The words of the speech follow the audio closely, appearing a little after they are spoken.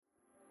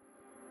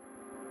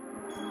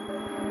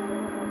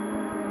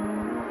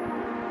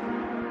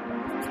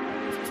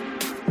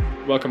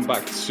Welcome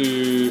back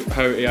to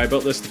How AI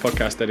Built This, the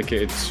podcast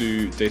dedicated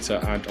to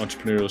data and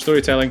entrepreneurial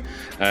storytelling.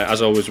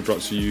 As always, we're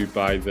brought to you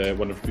by the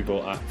wonderful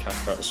people at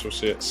Cathcart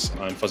Associates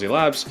and Fuzzy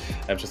Labs,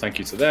 so thank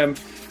you to them.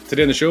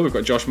 Today on the show, we've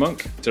got Josh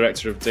Monk,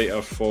 Director of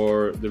Data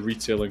for the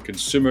Retail and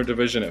Consumer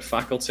Division at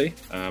Faculty,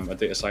 a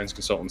data science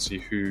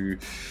consultancy who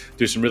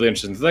do some really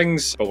interesting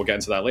things, but we'll get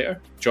into that later.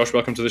 Josh,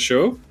 welcome to the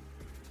show.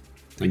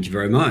 Thank you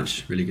very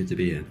much. Really good to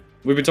be here.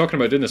 We've been talking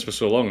about doing this for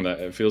so long that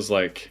it feels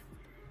like,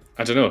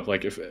 I don't know,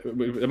 like if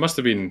it must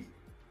have been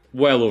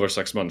well over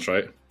 6 months,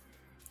 right?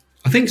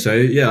 I think so.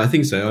 Yeah, I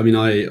think so. I mean,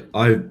 I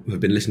have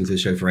been listening to the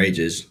show for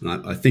ages.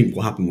 And I think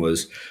what happened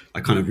was I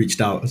kind of reached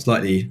out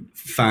slightly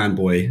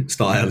fanboy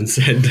style and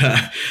said,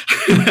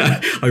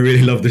 I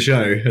really love the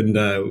show. And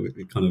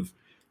we kind of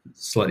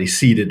slightly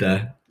seeded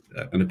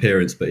an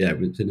appearance. But yeah,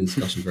 we've been in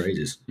discussion for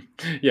ages.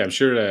 Yeah, I'm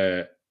sure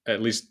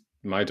at least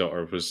my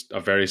daughter was a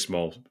very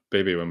small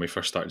baby when we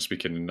first started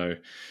speaking, and now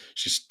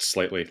she's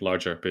slightly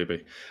larger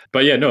baby.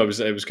 But yeah, no,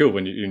 it was cool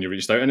when you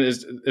reached out, and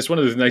it's one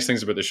of the nice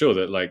things about the show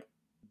that like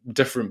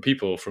different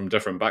people from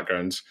different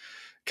backgrounds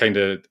kind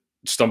of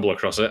stumble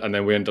across it, and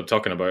then we end up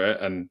talking about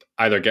it, and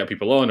either get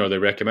people on or they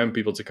recommend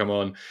people to come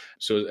on.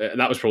 So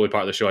that was probably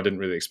part of the show I didn't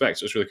really expect.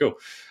 So it's really cool.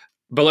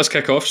 But let's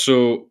kick off.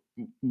 So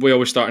we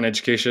always start in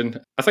education.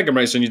 I think I'm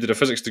right saying you did a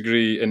physics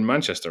degree in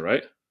Manchester,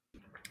 right?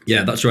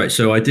 Yeah, that's right.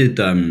 So I did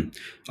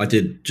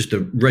just a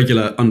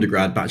regular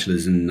undergrad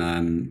bachelor's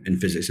in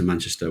physics in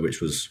Manchester, which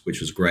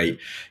was great.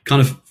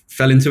 Kind of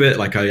fell into it.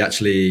 Like I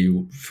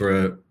actually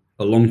for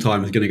a long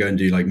time was going to go and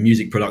do like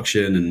music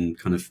production and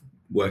kind of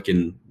work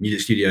in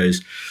music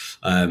studios,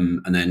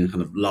 and then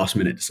kind of last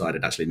minute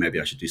decided actually maybe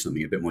I should do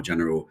something a bit more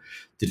general.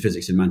 Did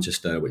physics in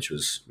Manchester, which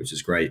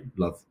was great.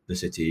 Love the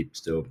city,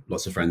 still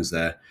lots of friends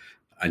there.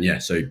 And yeah,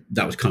 so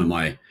that was kind of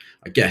my,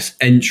 I guess,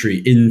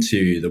 entry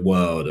into the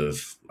world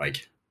of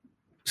like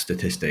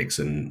statistics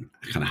and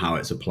kind of how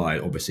it's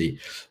applied. Obviously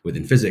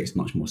within physics,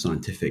 much more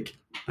scientific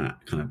kind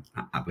of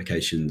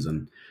applications,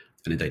 and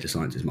in data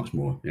science is much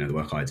more, the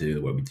work I do,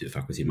 the work we do at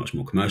faculty, much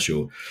more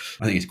commercial.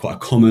 I think it's quite a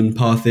common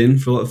path in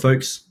for a lot of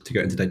folks to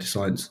get into data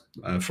science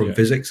from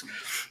physics.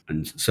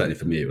 And certainly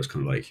for me, it was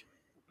kind of like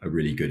a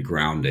really good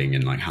grounding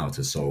in like how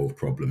to solve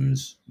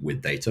problems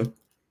with data.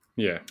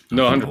 Yeah,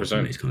 no,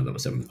 100%. It's kind of the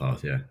seventh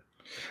path, yeah.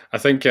 I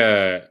think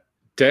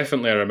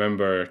definitely I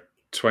remember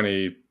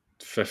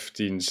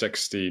 2015,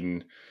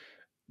 16,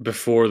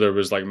 before there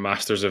was like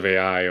Masters of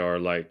AI or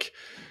like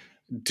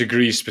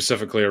degrees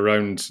specifically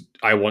around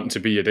I want to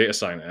be a data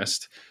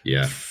scientist.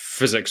 Yeah.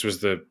 Physics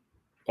was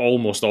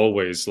almost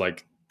always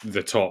like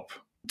the top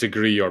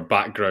degree or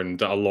background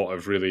that a lot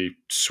of really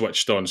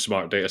switched on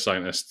smart data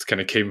scientists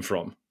kind of came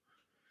from.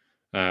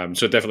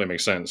 So it definitely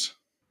makes sense.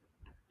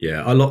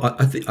 Yeah,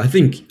 I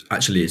think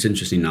actually it's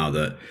interesting now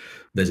that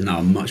there's now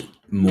a much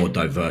more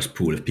diverse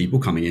pool of people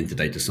coming into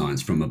data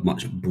science from a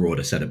much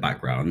broader set of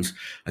backgrounds.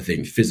 I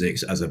think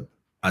physics as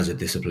a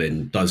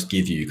discipline does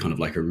give you kind of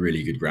like a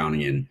really good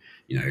grounding in,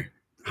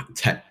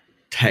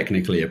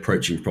 technically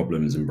approaching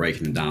problems and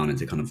breaking them down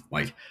into kind of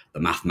like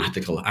the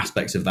mathematical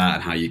aspects of that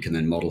and how you can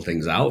then model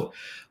things out.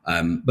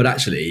 But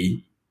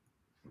actually,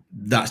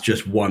 that's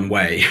just one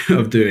way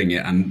of doing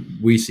it, and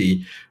we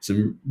see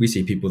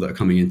people that are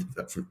coming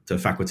into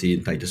faculty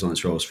in data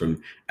science roles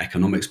from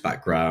economics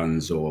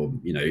backgrounds, or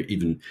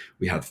even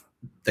we have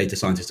data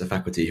scientists at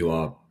faculty who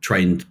are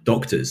trained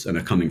doctors and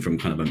are coming from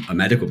kind of a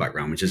medical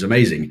background, which is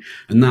amazing.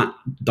 And that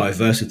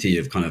diversity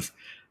of kind of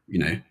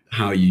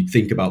how you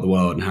think about the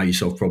world and how you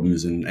solve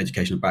problems and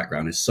educational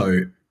background is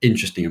so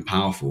interesting and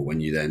powerful when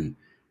you then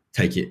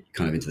take it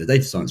kind of into the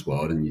data science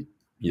world, and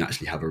you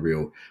actually have a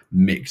real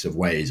mix of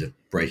ways of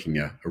breaking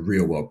a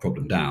real world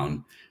problem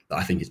down that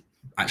I think is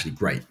actually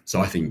great.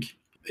 So I think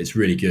it's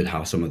really good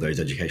how some of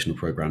those educational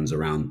programs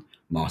around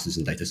masters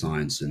in data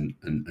science and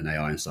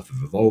AI and stuff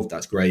have evolved.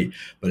 That's great.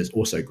 But it's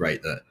also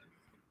great that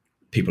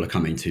people are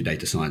coming to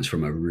data science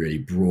from a really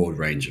broad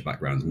range of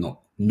backgrounds. Not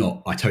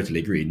I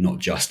totally agree, not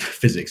just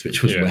physics,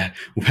 which was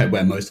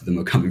where most of them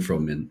are coming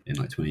from in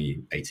like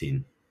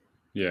 2018.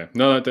 Yeah,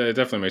 no, that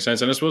definitely makes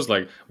sense. And I suppose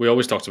like we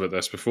always talked about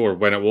this before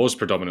when it was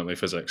predominantly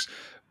physics,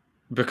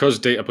 because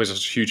data plays a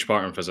huge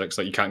part in physics,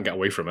 like you can't get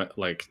away from it.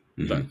 Like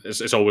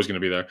it's always going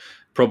to be there.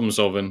 Problem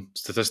solving,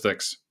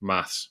 statistics,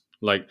 maths.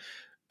 Like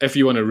if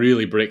you want to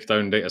really break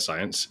down data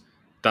science,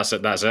 that's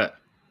it.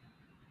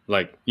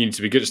 Like you need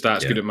to be good at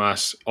stats, good at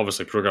maths.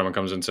 Obviously programming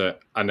comes into it,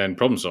 and then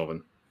problem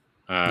solving,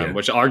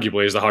 which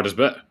arguably is the hardest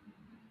bit.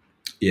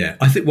 Yeah,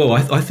 I think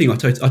I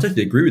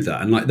totally agree with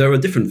that. And like there are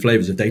different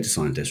flavors of data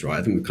scientists, right?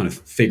 I think we're kind of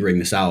figuring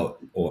this out,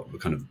 or we're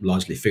kind of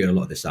largely figured a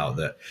lot of this out,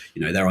 that,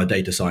 there are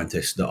data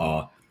scientists that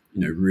are,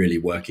 really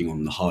working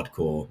on the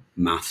hardcore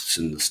maths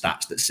and the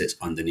stats that sits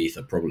underneath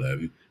a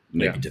problem,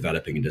 maybe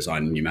developing and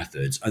designing new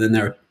methods. And then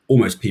there are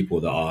almost people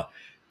that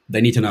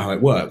they need to know how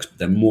it works, but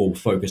they're more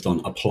focused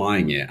on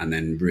applying it and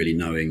then really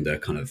knowing the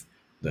kind of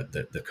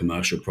the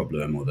commercial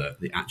problem or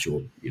the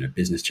actual,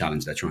 business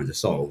challenge they're trying to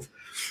solve.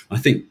 I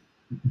think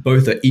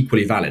both are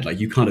equally valid. Like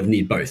you kind of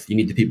need both. You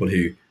need the people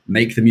who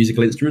make the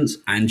musical instruments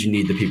and you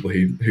need the people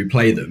who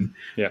play them.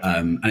 Yeah.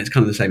 And it's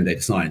kind of the same in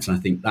data science. And I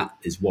think that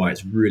is why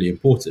it's really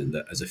important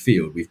that as a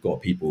field, we've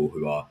got people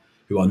who are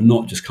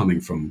not just coming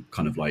from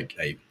kind of like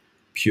a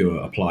pure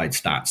applied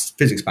stats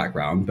physics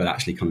background, but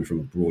actually coming from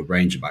a broad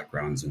range of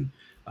backgrounds and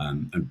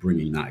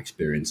bringing that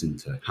experience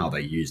into how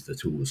they use the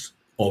tools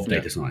of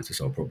data science to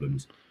solve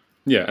problems.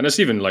 Yeah, and it's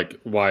even like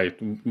why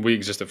we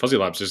exist at Fuzzy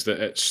Labs is that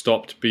it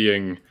stopped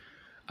being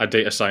a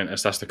data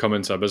scientist has to come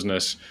into a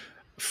business,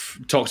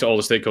 talk to all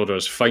the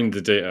stakeholders, find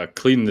the data,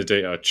 clean the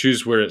data,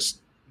 choose where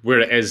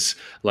it is,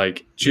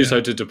 like choose how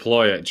to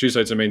deploy it, choose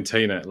how to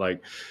maintain it,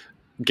 like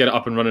get it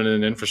up and running in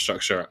an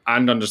infrastructure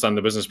and understand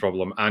the business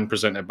problem and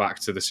present it back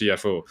to the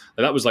CFO.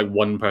 Like, that was like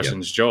one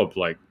person's job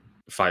like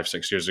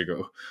 5-6 years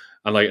ago.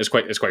 And like it's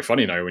quite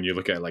funny now when you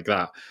look at it like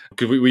that.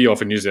 Because we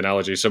often use the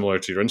analogy similar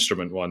to your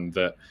instrument one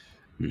that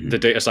the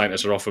data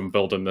scientists are often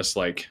building this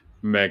like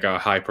mega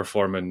high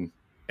performing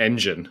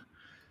engine,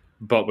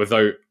 but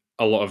without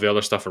a lot of the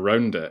other stuff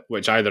around it,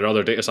 which either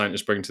other data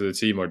scientists bring to the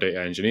team or data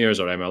engineers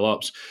or ML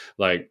ops.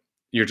 Like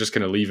you're just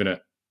kind of leaving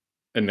it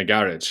in the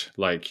garage.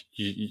 Like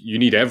you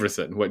need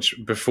everything, which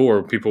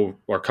before people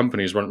or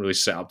companies weren't really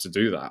set up to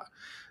do that.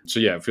 So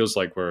yeah, it feels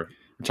like we're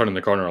turning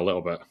the corner a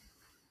little bit.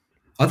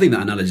 I think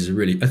that analogy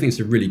I think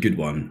it's a really good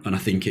one. And I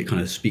think it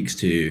kind of speaks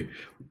to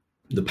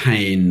the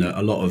pain that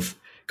a lot of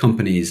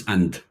companies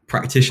and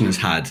practitioners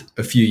had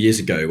a few years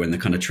ago when the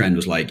kind of trend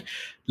was like,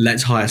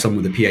 let's hire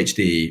someone with a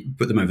PhD,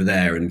 put them over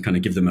there and kind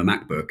of give them a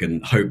MacBook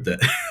and hope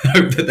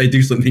that they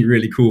do something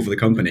really cool for the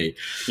company.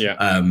 Yeah.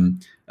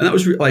 And that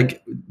was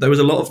like, there was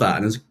a lot of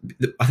that.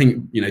 And I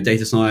think,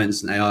 data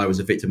science and AI was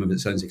a victim of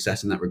its own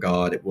success in that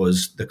regard. It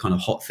was the kind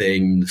of hot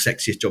thing, the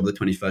sexiest job of the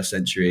 21st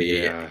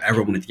century. Yeah.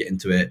 Everyone wanted to get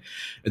into it.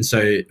 And so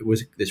it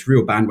was this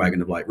real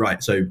bandwagon of like,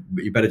 right, so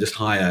you better just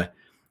hire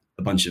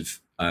a bunch of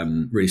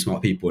really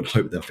smart people and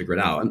hope they'll figure it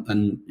out.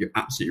 And you're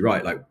absolutely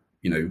right. Like,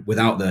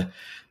 without the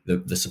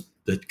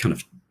kind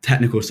of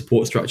technical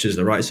support structures,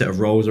 the right set of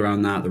roles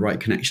around that, the right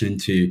connection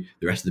into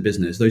the rest of the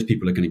business, those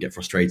people are going to get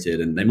frustrated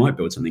and they might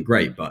build something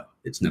great, but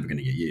it's never going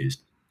to get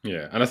used.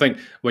 Yeah. And I think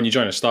when you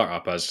join a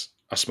startup as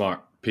a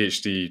smart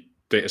PhD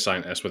data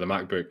scientist with a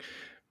MacBook,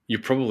 you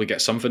probably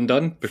get something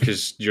done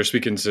because you're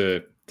speaking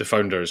to the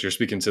founders, you're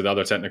speaking to the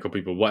other technical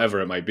people,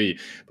 whatever it might be.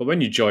 But when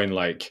you join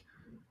like,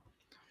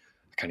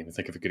 I can't even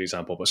think of a good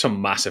example, but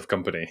some massive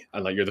company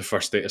and like you're the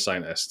first data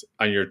scientist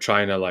and you're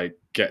trying to like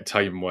get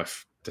time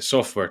with the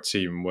software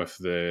team, with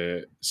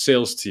the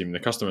sales team, the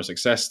customer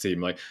success team,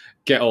 like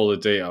get all the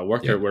data,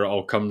 work out where it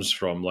all comes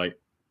from. Like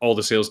all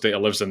the sales data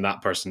lives in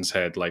that person's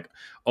head. Like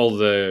all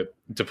the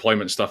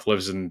deployment stuff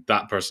lives in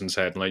that person's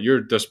head. And like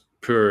you're this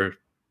poor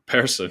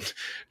person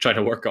trying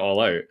to work it all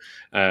out.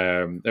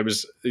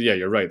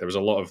 You're right. There was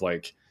a lot of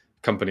like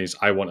companies,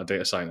 I want a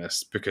data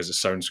scientist because it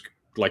sounds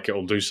like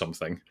it'll do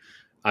something.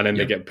 And then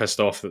they get pissed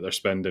off that they're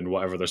spending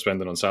whatever they're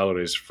spending on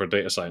salaries for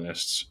data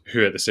scientists,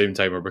 who at the same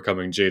time are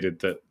becoming jaded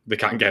that they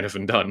can't get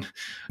anything done.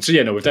 So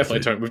yeah, no, we've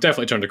definitely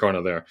turned a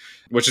corner there,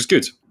 which is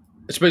good.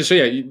 So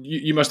yeah,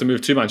 you must have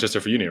moved to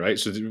Manchester for uni, right?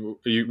 So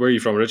where are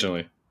you from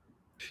originally?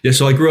 Yeah,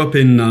 so I grew up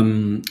in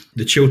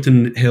the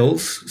Chiltern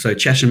Hills, so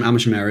Chesham,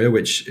 Amersham area,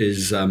 which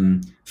is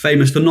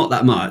famous for not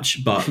that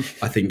much, but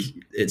I think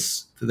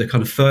it's the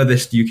kind of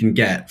furthest you can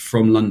get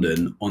from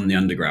London on the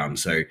underground.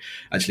 So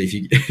actually,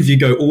 if you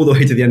go all the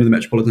way to the end of the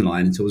Metropolitan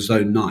line until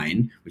Zone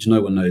 9, which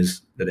no one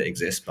knows that it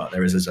exists, but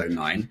there is a Zone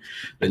 9,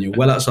 then you're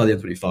well outside the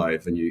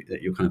M25, and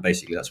you're kind of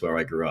basically, that's where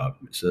I grew up.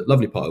 It's a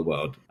lovely part of the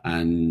world,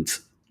 and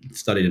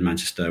studied in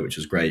Manchester, which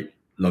was great.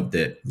 Loved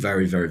it.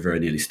 Very, very, very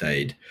nearly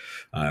stayed,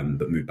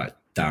 but moved back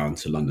down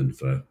to London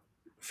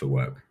for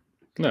work.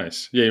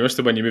 Nice. Yeah, you must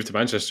have, when you moved to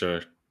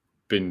Manchester,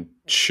 been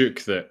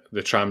shook that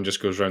the tram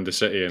just goes around the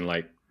city in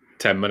like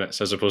 10 minutes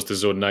as opposed to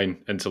Zone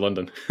 9 into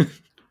London.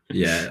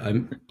 Yeah,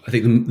 I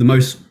think the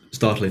most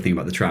startling thing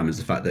about the tram is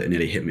the fact that it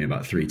nearly hit me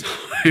about 3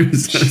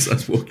 times as I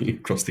was walking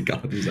across the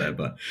gardens there.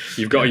 But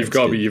you've got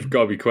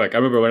to be quick. I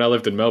remember when I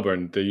lived in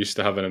Melbourne, they used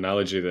to have an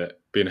analogy that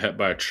being hit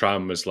by a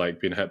tram was like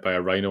being hit by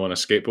a rhino on a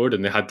skateboard,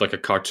 and they had like a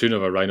cartoon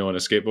of a rhino on a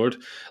skateboard,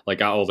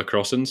 like at all the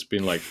crossings,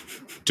 being like,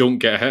 "Don't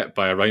get hit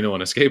by a rhino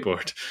on a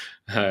skateboard,"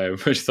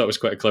 which I thought was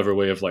quite a clever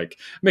way of like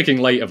making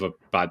light of a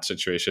bad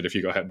situation if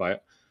you got hit by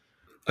it.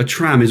 A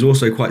tram is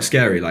also quite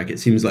scary. Like it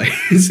seems like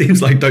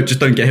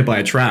don't get hit by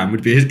a tram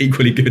would be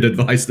equally good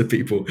advice to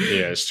people.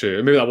 Yeah, it's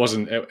true. Maybe that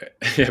wasn't.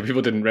 Yeah,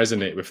 people didn't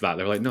resonate with that.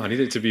 They were like, no, I need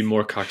it to be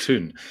more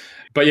cartoon.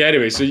 But yeah,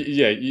 anyway. So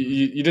yeah,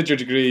 you did your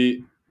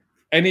degree.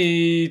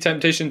 Any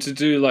temptation to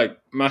do like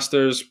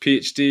masters,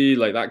 PhD,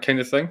 like that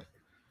kind of thing?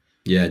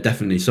 Yeah,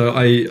 definitely. So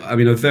I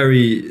mean, I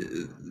very,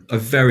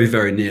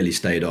 very nearly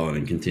stayed on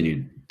and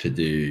continued to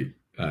do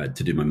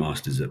my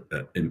masters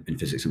in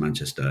physics in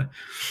Manchester.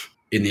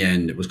 In the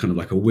end, it was kind of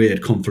like a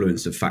weird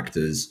confluence of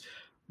factors.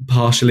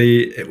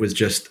 Partially, it was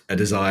just a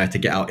desire to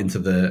get out into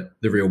the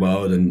real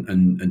world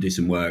and do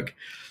some work.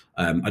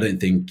 I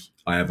don't think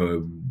I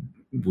ever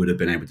would have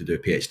been able to do a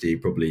PhD,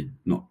 probably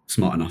not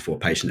smart enough or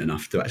patient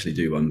enough to actually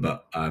do one,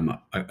 but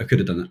I could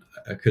have done it.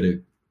 I could have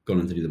gone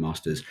on to do the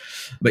masters.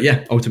 But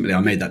yeah, ultimately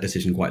I made that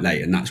decision quite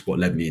late, and that's what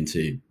led me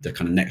into the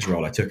kind of next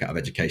role I took out of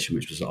education,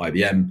 which was at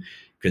IBM.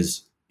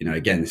 Because,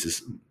 again, this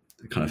is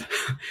kind of,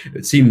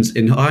 it seems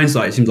in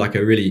hindsight, it seems like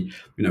a really,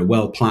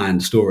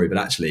 well-planned story, but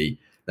actually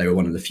they were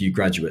one of the few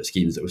graduate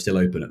schemes that were still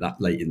open at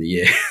that late in the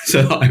year.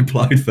 So I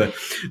applied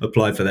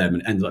for them,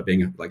 and it ended up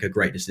being a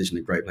great decision,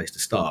 a great place to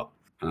start.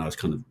 And I was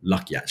kind of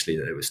lucky actually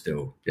that it was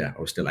still, I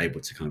was still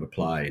able to kind of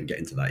apply and get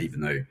into that,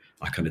 even though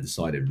I kind of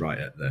decided right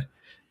at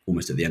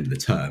almost at the end of the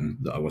term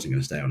that I wasn't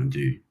going to stay on and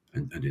do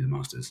the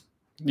masters.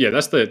 Yeah,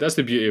 that's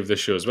the beauty of this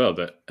show as well,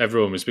 that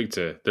everyone we speak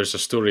to, there's a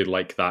story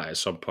like that at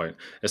some point.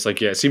 It's like,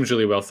 yeah, it seems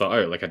really well thought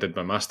out. Like I did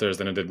my master's,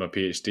 then I did my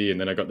PhD, and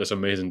then I got this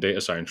amazing data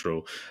science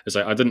role. It's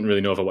like, I didn't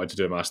really know if I wanted to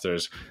do a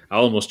master's. I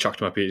almost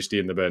chucked my PhD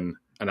in the bin,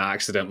 and I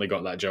accidentally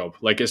got that job.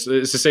 Like it's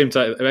the same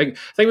time. I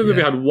think we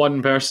maybe had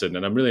one person,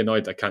 and I'm really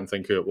annoyed I can't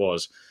think who it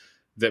was,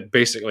 that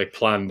basically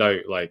planned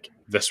out like,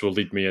 this will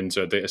lead me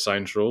into a data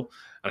science role.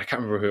 And I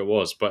can't remember who it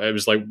was, but it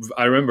was like,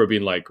 I remember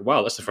being like,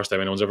 wow, that's the first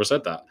time anyone's ever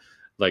said that.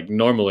 Like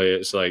normally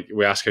it's like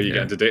we ask how you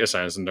get into data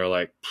science, and they're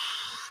like,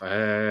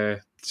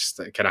 just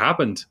it kind of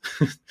happened.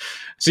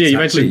 So yeah,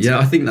 exactly. You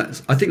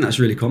mentioned, I think that's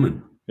really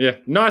common. Yeah,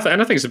 no,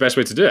 and I think it's the best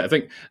way to do it. I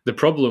think the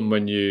problem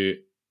when you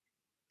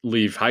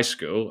leave high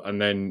school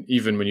and then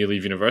even when you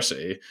leave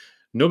university,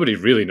 nobody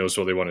really knows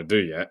what they want to do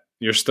yet.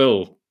 You're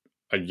still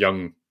a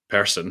young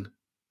person,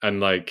 and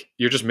like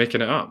you're just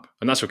making it up,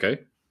 and that's okay.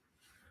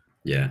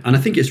 Yeah, and I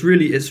think it's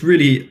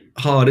really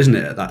hard, isn't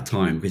it, at that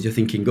time, because you're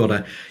thinking, God,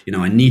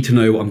 I need to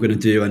know what I'm going to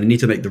do, and I need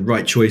to make the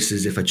right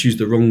choices. If I choose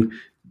the wrong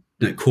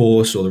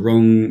course or the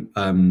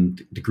wrong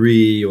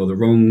degree or the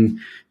wrong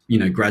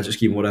graduate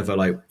scheme or whatever,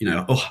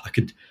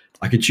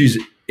 I could choose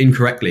it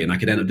incorrectly and I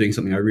could end up doing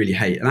something I really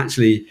hate. And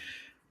actually,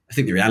 I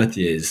think the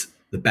reality is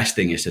the best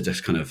thing is to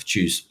just kind of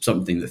choose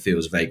something that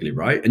feels vaguely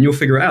right, and you'll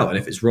figure it out. And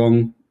if it's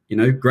wrong,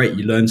 great,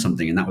 you learned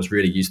something, and that was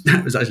really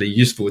that was actually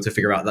useful to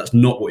figure out that's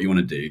not what you want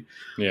to do.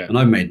 Yeah. And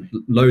I've made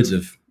loads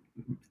of,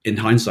 in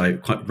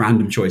hindsight, quite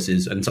random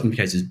choices, and in some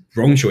cases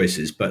wrong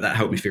choices, but that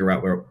helped me figure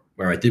out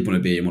where I did want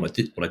to be and what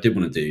I did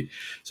want to do.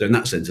 So in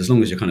that sense, as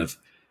long as you're kind of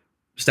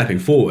stepping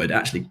forward,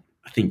 actually,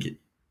 I think it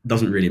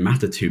doesn't really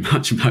matter too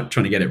much about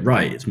trying to get it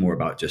right. It's more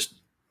about just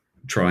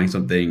trying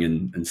something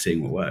and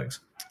seeing what works.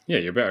 Yeah,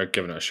 you're better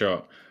giving it a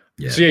shot.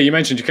 Yeah. So yeah, you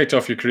mentioned you kicked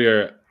off your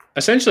career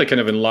essentially kind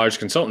of in large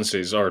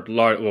consultancies or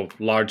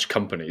large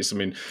companies. I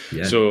mean,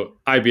 So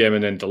IBM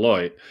and then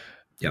Deloitte.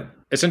 Yep.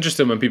 It's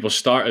interesting when people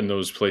start in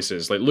those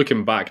places. Like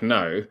looking back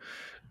now,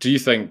 do you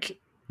think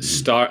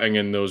starting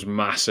in those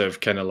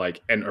massive kind of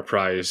like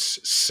enterprise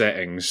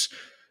settings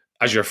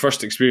as your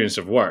first experience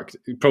of work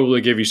probably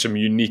gave you some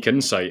unique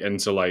insight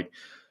into like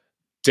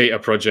data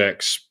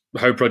projects,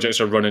 how projects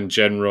are run in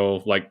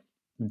general, like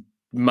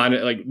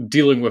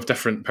dealing with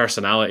different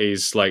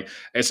personalities? Like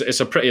it's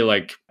a pretty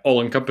like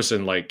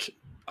all-encompassing like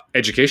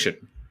education.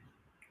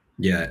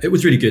 Yeah, it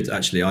was really good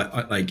actually.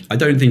 I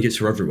don't think it's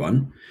for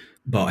everyone,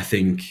 but I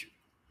think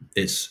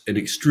it's an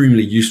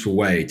extremely useful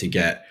way to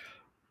get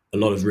a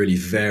lot of really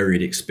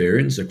varied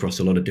experience across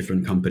a lot of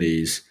different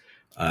companies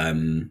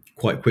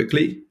quite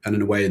quickly, and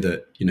in a way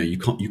that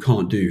you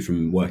can't do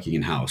from working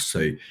in house.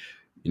 So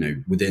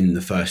within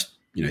the first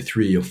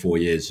 3 or 4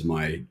 years of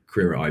my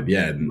career at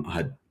IBM, I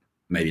had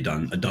maybe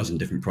done a dozen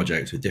different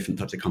projects with different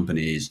types of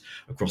companies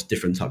across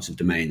different types of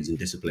domains and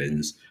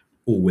disciplines,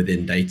 all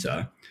within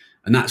data.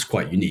 And that's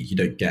quite unique. You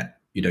don't get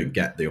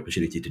the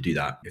opportunity to do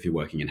that if you're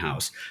working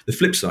in-house. The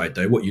flip side,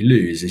 though, what you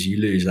lose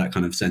is that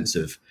kind of sense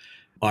of,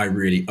 I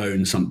really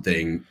own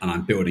something and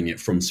I'm building it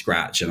from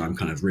scratch, and I'm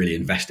kind of really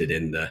invested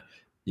in the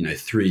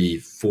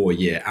 3-4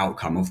 year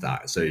outcome of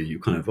that. So you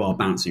kind of are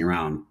bouncing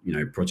around,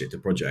 project to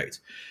project.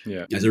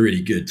 Yeah. There's a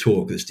really good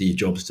talk that Steve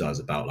Jobs does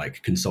about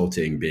like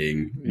consulting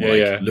being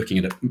looking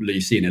at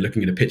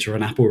a picture of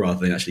an apple rather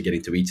than actually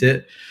getting to eat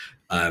it.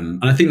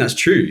 And I think that's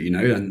true,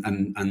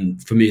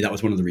 and for me, that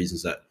was one of the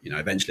reasons that,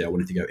 eventually I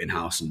wanted to go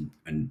in-house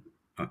and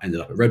ended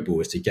up at Red Bull,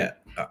 was to get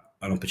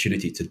an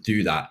opportunity to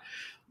do that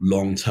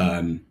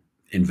long-term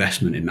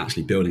investment in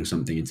actually building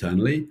something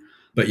internally.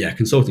 But yeah,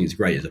 consulting is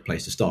great as a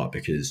place to start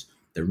because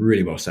they're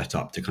really well set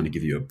up to kind of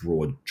give you a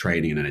broad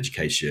training and an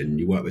education.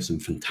 You work with some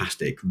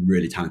fantastic,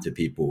 really talented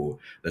people.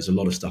 There's a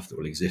lot of stuff that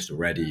will exist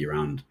already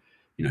around,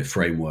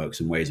 frameworks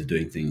and ways of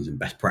doing things and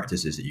best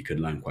practices that you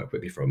can learn quite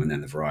quickly from. And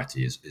then the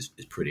variety is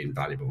pretty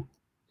invaluable.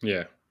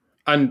 Yeah.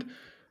 And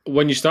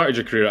when you started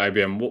your career at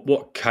IBM,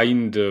 what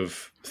kind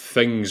of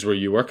things were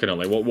you working on?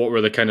 Like what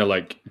were the kind of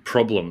like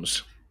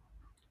problems?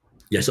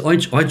 Yeah, so I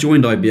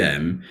joined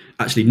IBM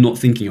actually not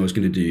thinking I was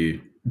going to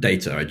do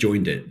data. I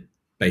joined it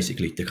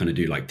basically to kind of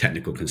do like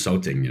technical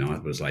consulting. I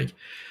was like,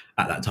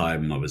 at that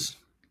time I was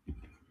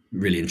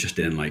really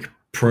interested in like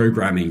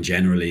programming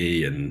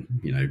generally, and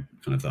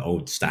kind of the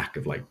old stack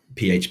of like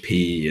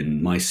PHP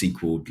and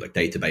MySQL like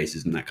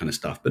databases and that kind of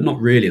stuff, but not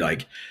really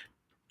like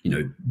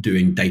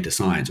doing data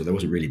science, or there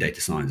wasn't really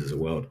data science as a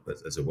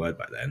word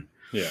back then.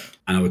 Yeah.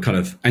 And I would kind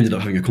of ended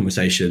up having a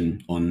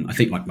conversation on, I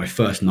think like my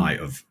first night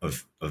of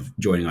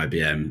joining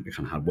IBM. We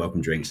kind of had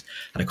welcome drinks,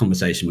 had a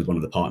conversation with one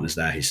of the partners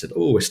there. He said,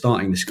 "Oh, we're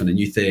starting this kind of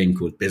new thing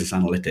called business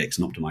analytics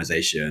and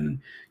optimization. And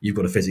you've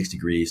got a physics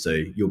degree, so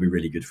you'll be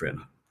really good for it."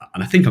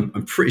 And I think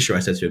I'm pretty sure I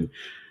said to him,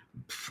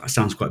 "That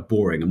sounds quite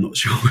boring. I'm not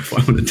sure if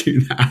I want to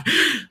do that."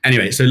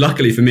 Anyway, so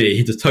luckily for me,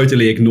 he just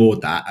totally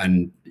ignored that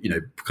and,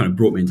 kind of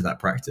brought me into that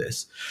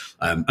practice.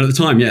 And at the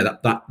time,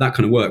 that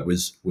kind of work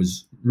was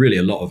really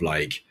a lot of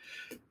like,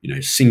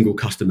 single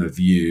customer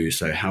view.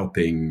 So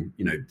helping,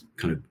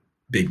 kind of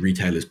big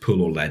retailers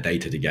pull all their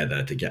data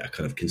together to get a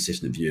kind of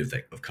consistent view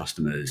of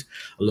customers.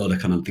 A lot of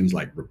kind of things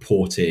like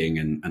reporting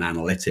and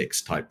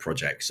analytics type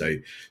projects. So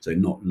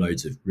not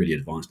loads of really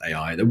advanced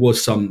AI. There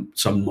was some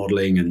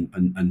modeling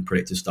and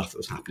predictive stuff that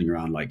was happening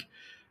around, like,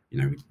 we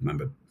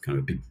remember kind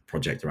of a big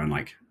project around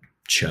like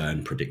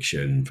churn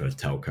prediction for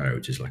telco,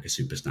 which is like a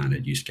super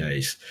standard use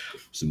case.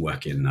 Some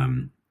work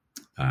in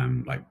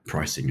like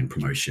pricing and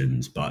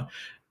promotions, but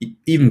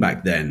even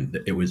back then,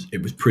 it was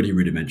pretty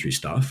rudimentary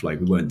stuff. Like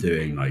we weren't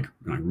doing like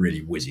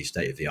really whizzy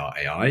state of the art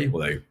AI,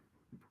 although it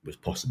was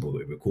possible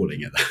that we were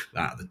calling it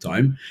that at the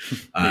time.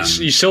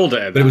 You sold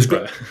it, but it was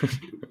great.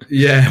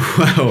 Yeah,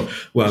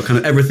 well, kind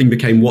of everything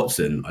became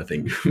Watson, I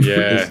think.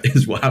 Yeah,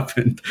 is what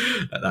happened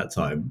at that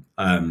time.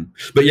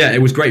 But yeah,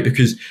 it was great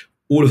because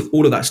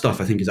all of that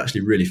stuff I think is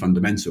actually really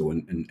fundamental.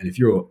 And if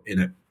you're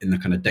in the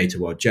kind of data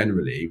world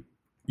generally,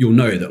 you'll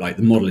know that like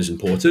the model is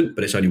important,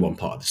 but it's only one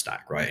part of the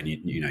stack, right? And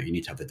you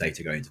need to have the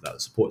data going into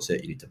that supports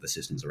it. You need to have the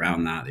systems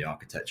around that, the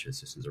architecture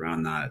systems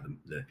around that,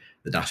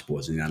 the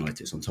dashboards and the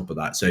analytics on top of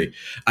that. So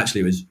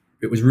actually,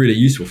 it was really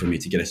useful for me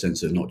to get a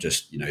sense of not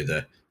just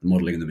the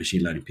modeling and the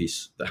machine learning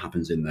piece that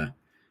happens in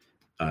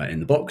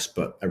the box,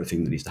 but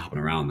everything that needs to happen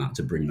around that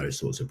to bring those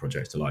sorts of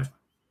projects to life.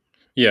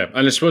 Yeah,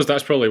 and I suppose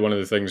that's probably one of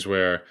the things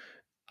where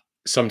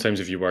sometimes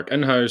if you work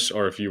in-house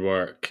or if you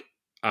work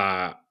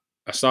at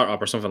a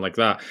startup or something like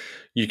that,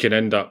 you can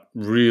end up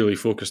really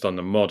focused on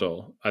the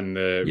model and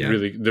the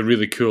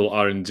really cool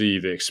R&D,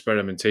 the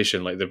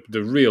experimentation, like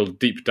the real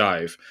deep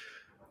dive.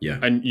 Yeah.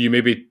 And you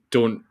maybe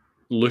don't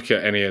look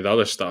at any of the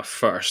other stuff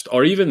first,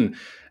 or even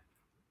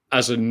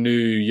as a new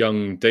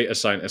young data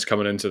scientist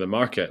coming into the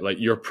market, like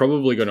you're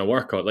probably going to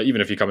work on, like even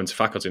if you come into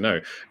faculty now,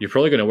 you're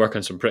probably going to work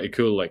on some pretty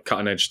cool, like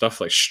cutting edge stuff,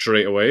 like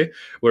straight away.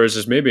 Whereas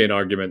there's maybe an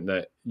argument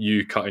that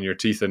you cutting your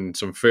teeth in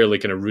some fairly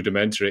kind of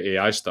rudimentary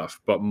AI stuff,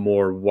 but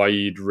more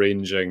wide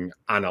ranging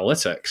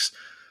analytics,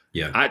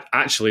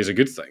 actually is a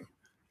good thing.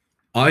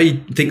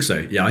 I think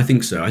so. Yeah, I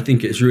think so. I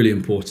think it's really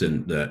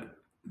important that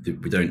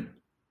we don't,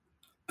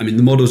 I mean,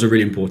 the models are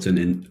really important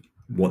in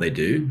what they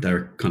do. They're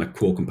a kind of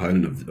core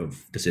component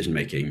of decision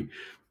making,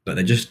 but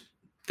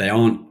they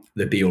aren't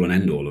the be all and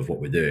end all of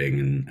what we're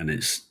doing. And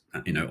it's,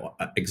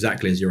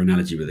 exactly as your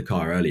analogy with the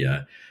car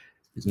earlier,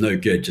 it's no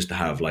good just to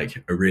have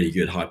like a really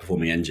good high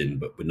performing engine,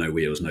 but with no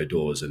wheels, no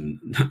doors and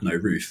no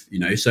roof,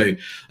 So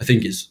I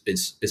think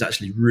it's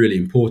actually really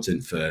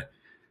important for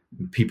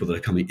people that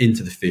are coming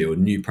into the field,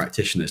 new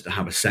practitioners, to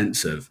have a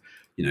sense of,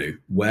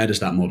 where does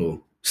that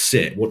model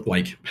sit?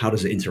 How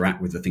does it interact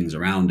with the things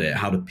around it?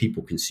 How do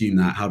people consume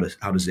that? How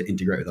does it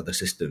integrate with other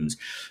systems?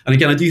 And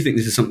again, I do think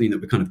this is something that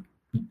we're kind of,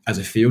 as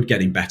a field,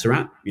 getting better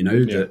at.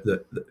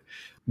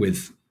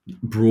 With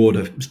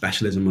broader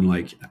specialism on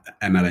like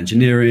ML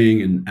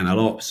engineering and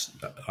ML ops,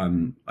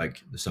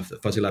 like the stuff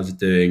that Fuzzy Labs are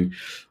doing.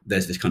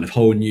 There's this kind of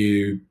whole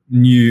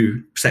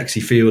new sexy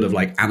field of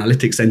like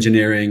analytics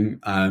engineering,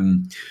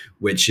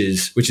 which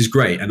is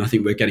great. And I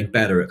think we're getting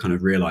better at kind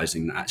of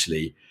realizing that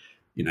actually,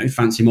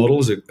 fancy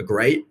models are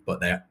great, but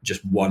they're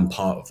just one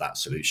part of that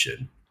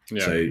solution.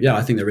 Yeah. So yeah,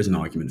 I think there is an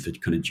argument for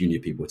kind of junior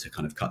people to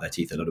kind of cut their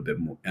teeth a little bit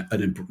more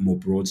in a more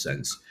broad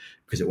sense,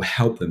 because it will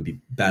help them be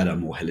better,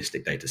 more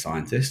holistic data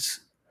scientists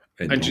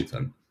in the long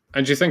term.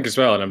 And do you think as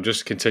well, and I'm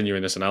just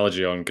continuing this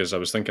analogy on because I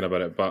was thinking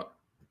about it, but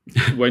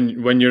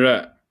when you're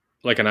at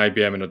like an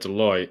IBM and a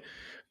Deloitte,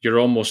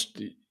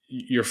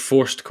 you're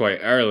forced quite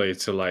early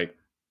to like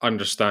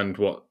understand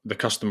what the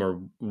customer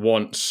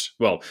wants.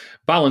 Well,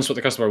 balance what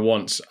the customer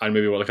wants and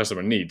maybe what the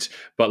customer needs.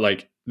 But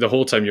like the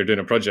whole time you're doing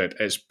a project,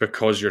 it's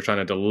because you're trying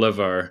to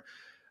deliver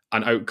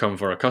an outcome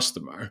for a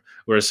customer.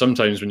 Whereas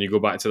sometimes when you go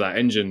back to that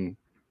engine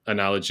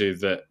analogy,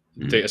 that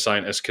data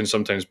scientists can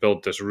sometimes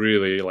build this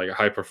really like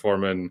high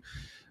performing,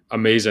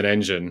 amazing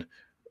engine,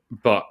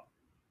 but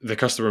the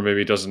customer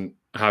maybe doesn't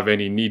have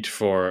any need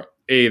for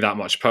that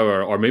much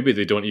power, or maybe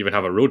they don't even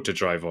have a road to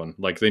drive on.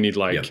 Like they need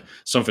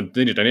something,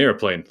 they need an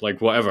airplane,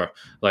 like whatever.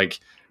 Like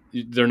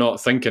they're not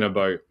thinking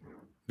about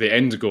the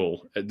end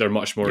goal. They're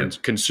much more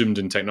consumed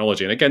in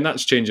technology. And again,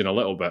 that's changing a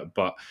little bit,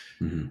 but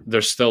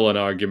there's still an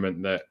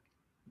argument that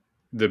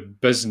the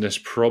business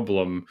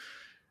problem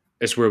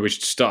is where we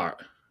should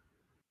start.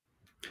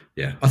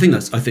 Yeah, I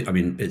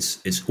mean,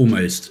 it's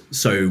almost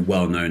so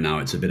well known now.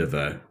 It's a bit of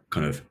a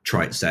kind of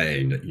trite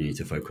saying that you need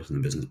to focus on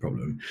the business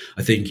problem.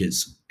 I think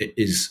it's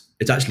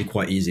actually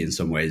quite easy in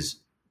some ways,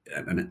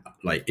 and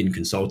like in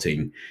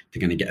consulting, to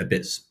kind of get a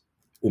bit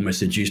almost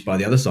seduced by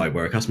the other side,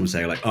 where a customer will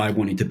say like, I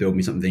want you to build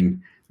me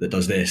something that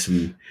does this.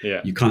 And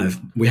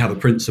we have a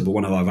principle,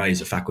 one of our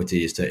values of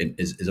faculty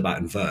is about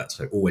invert.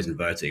 So always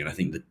inverting. And I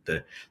think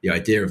that the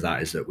idea of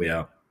that is that we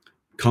are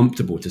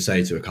comfortable to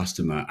say to a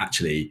customer,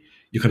 actually,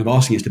 you're kind of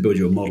asking us to build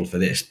you a model for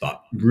this,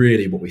 but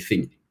really what we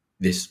think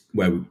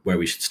where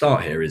we should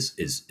start here is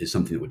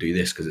something that will do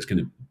this, because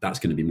that's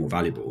going to be more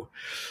valuable.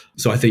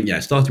 So I think,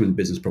 starting with the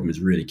business problem is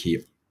really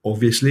key.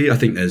 Obviously, I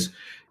think there's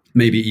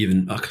maybe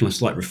even a kind of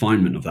slight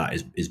refinement of that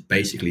is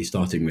basically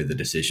starting with the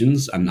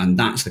decisions. And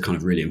that's the kind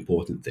of really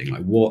important thing.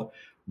 Like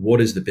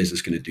what is the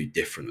business going to do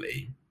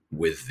differently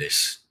with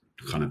this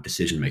kind of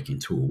decision-making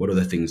tool? What are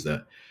the things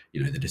that,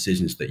 the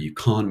decisions that you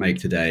can't make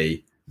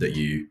today that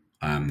you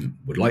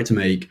would like to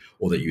make,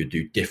 or that you would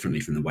do differently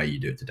from the way you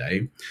do it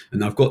today?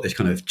 And I've got this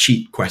kind of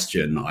cheat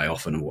question that I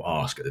often will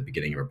ask at the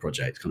beginning of a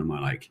project, kind of my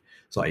like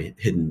slightly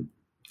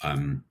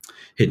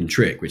hidden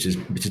trick, which is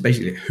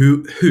basically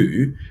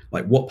who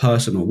like what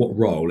person or what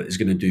role is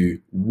going to do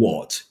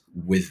what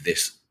with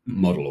this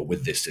model or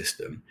with this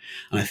system.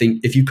 And I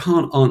think if you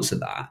can't answer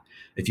that,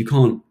 if you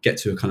can't get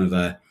to a kind of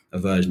a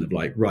version of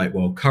like, right,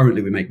 well,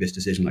 currently we make this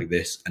decision like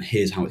this, and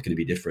here's how it's going to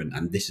be different,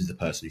 and this is the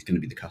person who's going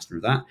to be the customer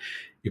of that,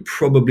 you're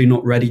probably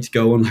not ready to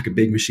go on like a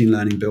big machine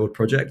learning build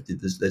project.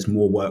 There's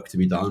more work to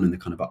be done in the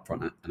kind of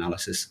upfront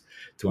analysis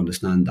to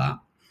understand that.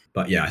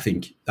 But yeah, I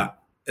think that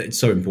it's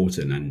so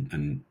important,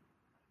 and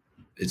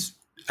it's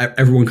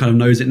everyone kind of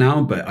knows it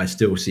now, but I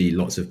still see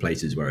lots of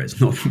places where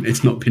it's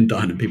not been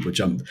done, and people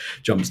jump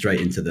straight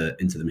into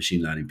the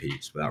machine learning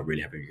piece without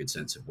really having a good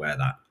sense of where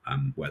that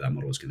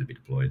model is going to be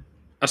deployed.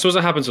 I suppose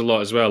that happens a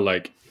lot as well.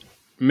 Like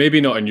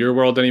maybe not in your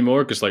world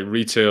anymore, because like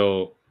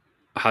retail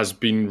has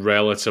been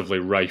relatively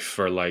rife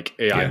for like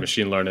AI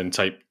machine learning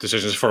type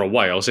decisions for a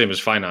while, same as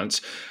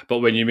finance. But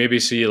when you maybe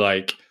see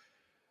like,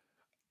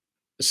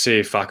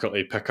 say,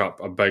 faculty pick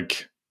up a big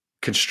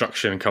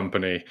construction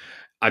company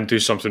and do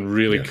something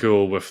really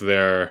cool with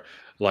their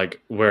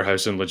like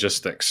warehouse and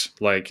logistics.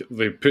 Like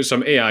they put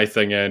some AI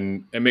thing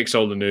in, it makes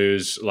all the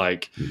news,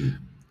 like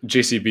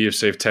JCB have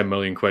saved 10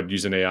 million quid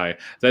using AI.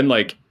 Then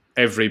like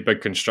every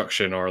big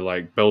construction or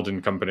like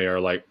building company are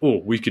like,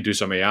 oh, we could do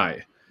some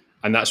AI.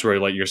 And that's where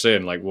like you're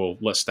saying like, well,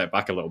 let's step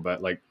back a little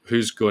bit. Like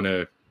who's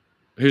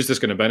this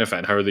going to benefit,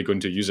 and how are they going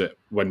to use it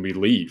when we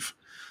leave?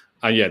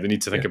 And they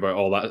need to think about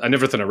all that and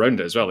everything around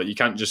it as well. Like you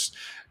can't just,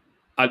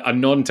 a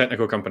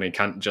non-technical company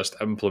can't just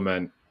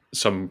implement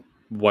some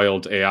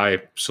wild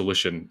AI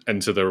solution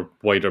into their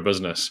wider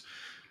business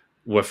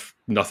with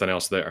nothing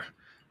else there.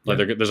 Like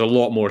there's a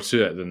lot more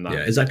to it than that. Yeah,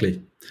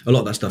 exactly. A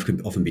lot of that stuff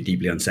can often be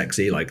deeply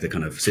unsexy, like the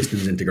kind of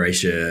systems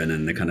integration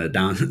and the kind of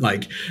down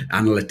like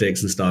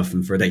analytics and stuff.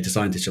 And for a data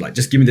scientist, you're like,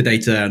 just give me the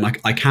data, and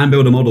like I can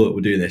build a model that will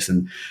do this.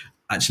 And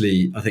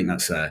actually, I think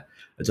it's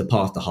a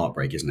path to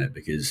heartbreak, isn't it?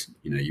 Because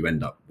you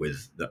end up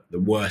with the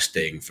worst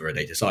thing for a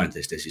data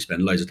scientist is you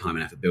spend loads of time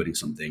and effort building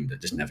something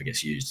that just never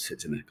gets used,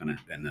 sits in the kind of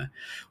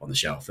on the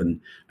shelf. And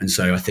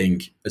so I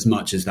think as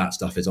much as that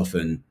stuff is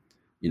often,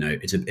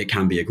 it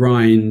can be a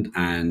grind,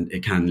 and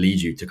it can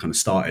lead you to kind of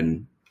start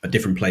in a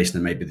different place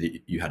than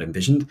maybe you had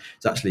envisioned.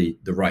 It's actually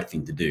the right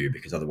thing to do,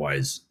 because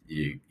otherwise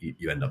you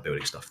end up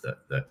building stuff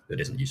that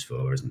isn't useful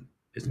or isn't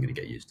going to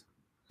get used.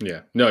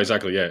 Yeah, no,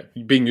 exactly. Yeah,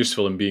 being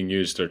useful and being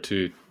used are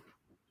two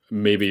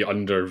maybe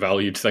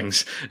undervalued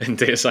things in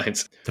data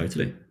science.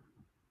 Totally.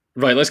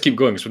 Right, let's keep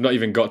going because we've not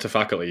even got to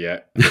faculty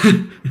yet.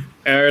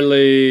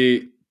 Early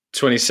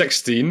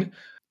 2016,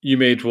 you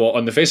made what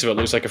on the face of it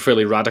looks like a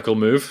fairly radical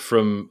move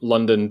from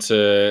London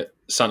to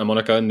Santa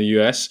Monica in the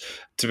US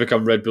to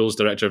become Red Bull's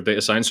director of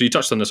data science. So you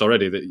touched on this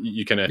already, that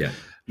you kind of,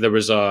 there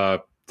was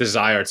a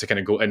desire to kind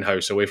of go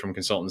in-house away from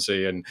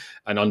consultancy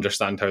and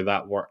understand how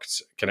that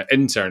worked kind of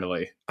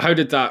internally. How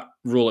did that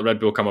role at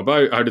Red Bull come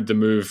about? How did the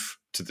move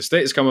to the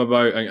States come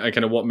about, and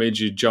kind of what made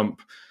you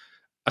jump,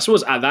 I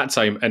suppose at that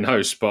time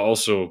in-house, but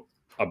also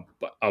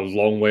a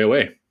long way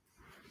away?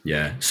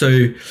 Yeah.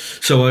 So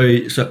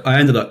I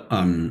ended up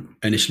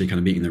initially kind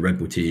of meeting the Red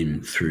Bull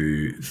team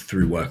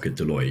through work at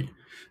Deloitte,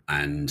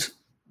 and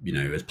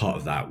as part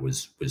of that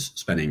was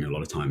spending a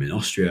lot of time in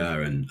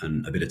Austria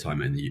and a bit of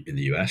time in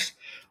the US.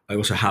 I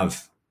also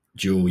have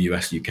dual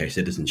US UK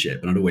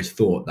citizenship, and I'd always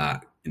thought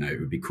that it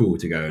would be cool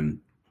to go and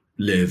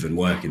live and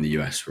work in the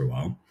US for a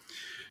while.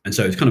 And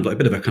so it's kind of like a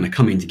bit of a kind of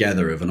coming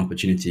together of an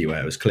opportunity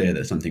where it was clear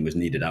that something was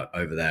needed out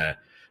over there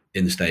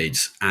in the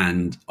States.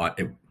 And I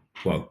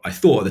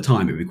thought at the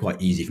time it would be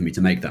quite easy for me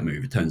to make that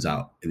move. It turns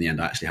out in the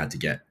end, I actually had to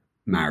get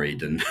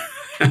married and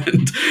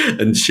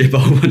ship a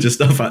whole bunch of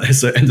stuff out there.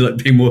 So it ended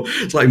up being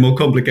slightly more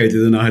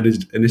complicated than I had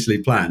initially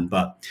planned.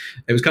 But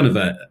it was kind of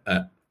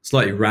a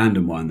slightly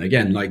random one.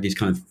 Again, like these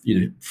kind of,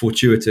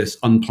 fortuitous,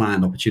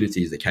 unplanned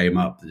opportunities that came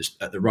up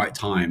just at the right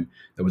time.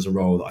 There was a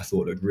role that I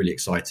thought looked really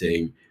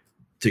exciting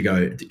to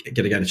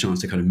get a chance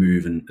to kind of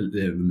move and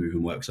live and move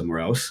and work somewhere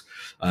else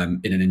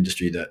in an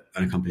industry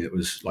and a company that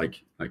was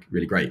like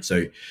really great.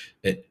 So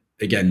it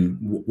again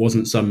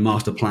wasn't some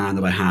master plan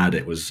that I had.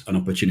 It was an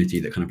opportunity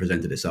that kind of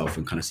presented itself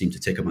and kind of seemed to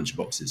tick a bunch of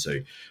boxes.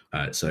 So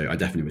I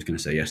definitely was going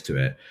to say yes to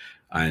it.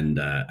 And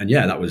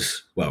yeah, that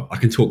was, well, I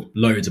can talk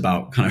loads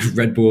about kind of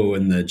Red Bull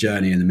and the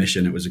journey and the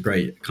mission. It was a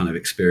great kind of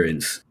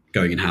experience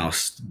going in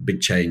house,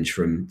 big change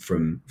from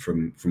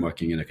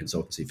working in a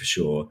consultancy for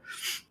sure.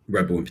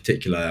 Red Bull in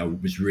particular, I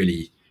was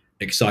really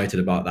excited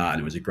about that,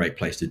 and it was a great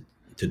place to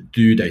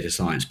do data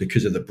science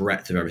because of the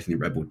breadth of everything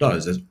that Red Bull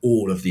does. There's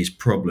all of these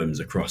problems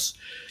across,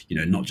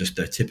 not just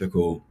the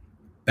typical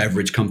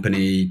beverage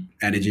company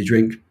energy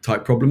drink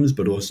type problems,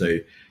 but also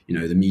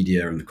the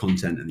media and the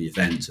content and the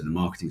events and the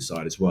marketing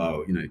side as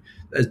well.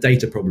 There's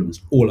data problems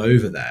all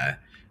over there,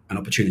 and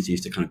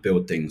opportunities to kind of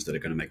build things that are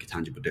going to make a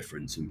tangible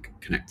difference and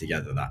connect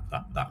together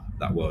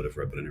that world of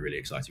Red Bull in a really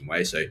exciting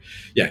way. So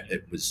yeah,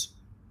 it was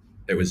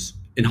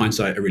in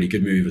hindsight a really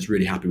good move. I was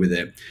really happy with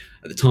it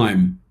at the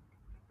time.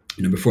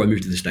 Before I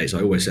moved to the States,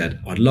 I always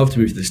said I'd love to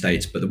move to the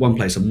States, but the one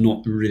place I'm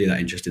not really that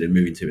interested in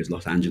moving to is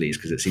Los Angeles,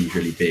 because it seems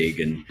really big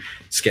and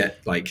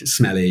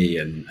smelly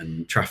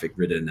and traffic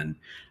ridden. And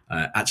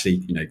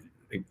actually,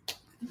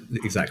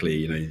 exactly,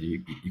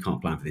 you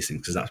can't plan for these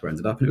things, because that's where I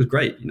ended up. And it was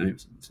great.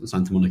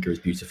 Santa Monica is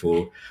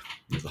beautiful.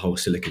 There's the whole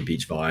Silicon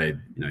Beach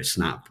vibe.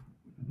 Snap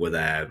were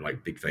there,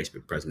 like big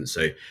Facebook presence.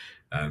 So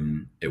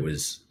it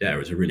was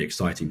a really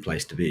exciting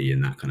place to be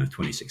in that kind of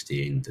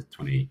 2016 to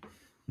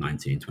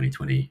 2019,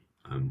 2020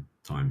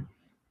 time.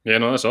 Yeah,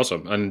 no, that's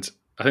awesome. And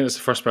I think it's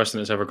the first person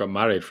that's ever got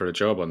married for a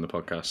job on the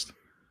podcast.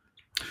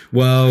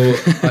 Well,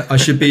 I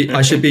should be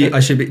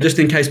just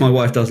in case my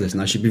wife does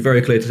listen, I should be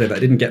very clear to say that I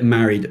didn't get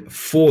married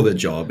for the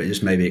job. It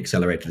just maybe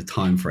accelerated the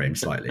time frame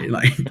slightly.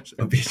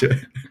 I'll be sure.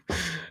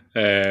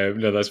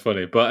 No, that's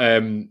funny.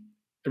 But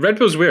Red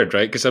Bull's weird,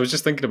 right? Because I was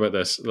just thinking about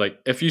this. Like,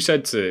 if you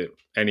said to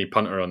any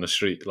punter on the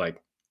street,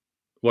 like,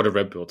 what did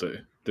Red Bull do?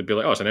 They'd be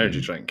like, oh, it's an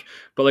energy drink.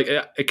 But like,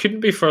 it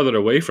couldn't be further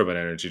away from an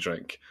energy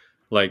drink.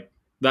 Like,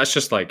 that's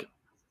just like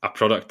a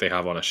product they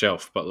have on a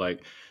shelf. But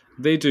like,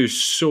 they do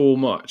so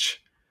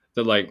much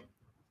that like,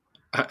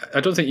 I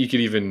don't think you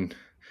could even,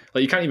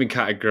 like, you can't even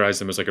categorize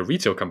them as like a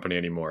retail company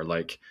anymore.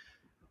 Like,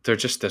 they're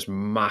just this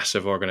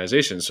massive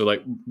organization. So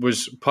like,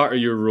 was part of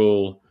your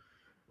role,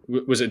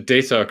 was it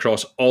data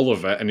across all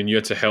of it, and then you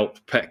had to help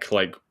pick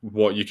like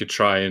what you could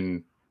try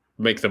and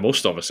make the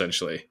most of,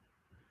 essentially?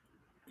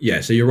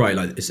 Yeah, so you're right.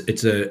 Like,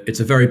 it's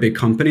a very big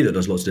company that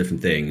does lots of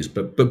different things,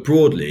 but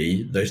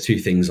broadly, those two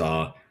things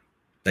are,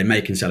 they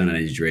make and sell an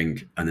energy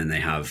drink, and then they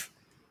have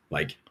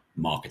like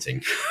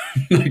marketing.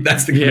 Like,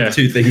 that's the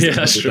two things that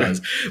Red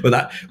Bull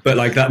does. But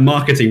like that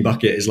marketing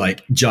bucket is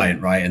like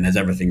giant, right? And there's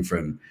everything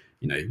from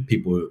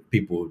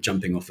people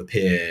jumping off a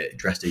pier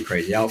dressed in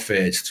crazy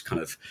outfits,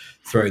 kind of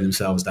throwing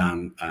themselves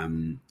down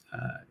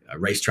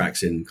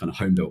racetracks in kind of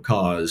home built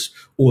cars,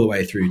 all the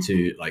way through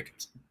to like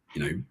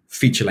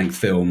feature length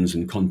films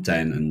and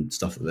content and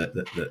stuff that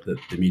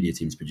the media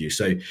teams produce.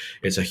 So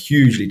it's a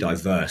hugely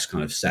diverse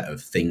kind of set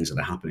of things that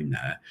are happening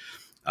there.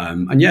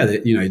 And yeah,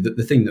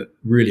 the thing that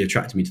really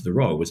attracted me to the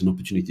role was an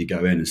opportunity to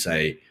go in and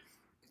say,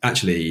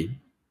 actually,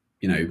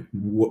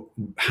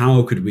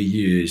 how could we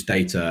use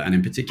data, and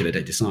in particular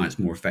data science,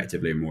 more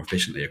effectively and more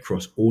efficiently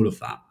across all of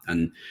that?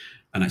 And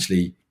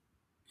actually,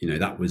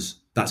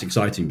 that's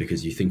exciting,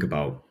 because you think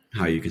about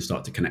how you can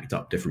start to connect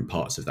up different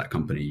parts of that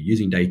company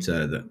using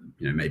data that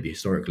maybe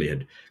historically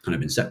had kind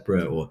of been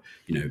separate, or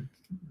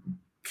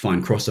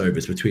find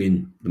crossovers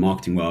between the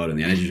marketing world and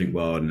the energy drink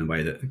world in a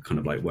way that kind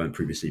of like weren't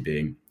previously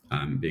being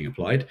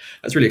applied.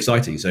 That's really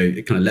exciting. So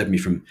it kind of led me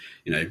from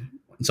in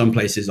some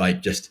places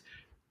like just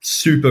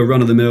super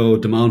run-of-the-mill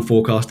demand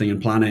forecasting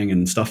and planning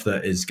and stuff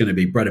that is going to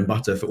be bread and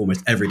butter for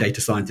almost every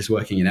data scientist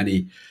working in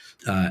any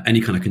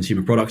kind of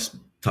consumer products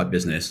type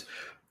business,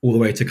 all the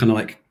way to kind of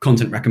like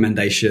content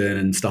recommendation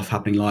and stuff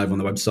happening live on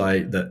the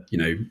website that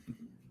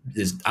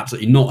is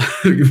absolutely not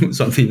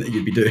something that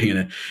you'd be doing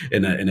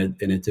in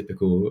a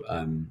typical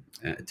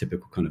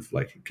kind of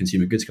like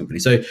consumer goods company.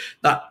 So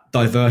that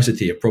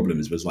diversity of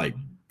problems was like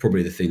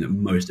probably the thing that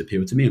most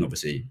appealed to me, and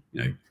obviously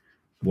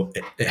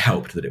it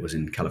helped that it was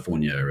in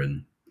California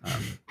and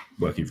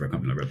working for a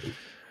company like Red Bull.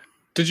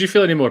 Did you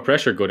feel any more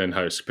pressure going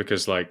in-house?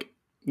 Because like,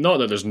 not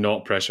that there's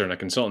not pressure in a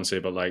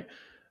consultancy, but like,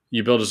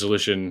 you build a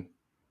solution,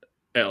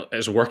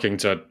 it's working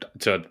to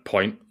a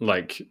point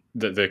like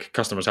that the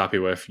customer's happy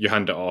with, you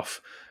hand it off,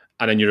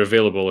 and then you're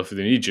available if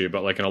they need you.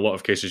 But like, in a lot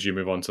of cases, you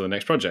move on to the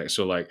next project.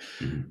 So like,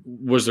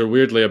 was there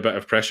weirdly a bit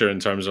of pressure in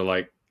terms of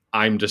like,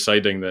 I'm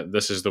deciding that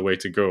this is the way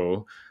to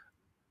go,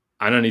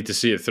 and I need to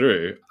see it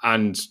through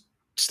and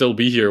still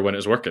be here when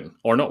it's working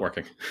or not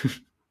working?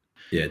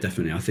 Yeah,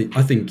 definitely. I think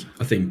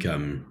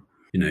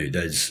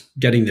there's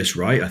getting this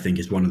right, I think,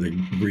 is one of the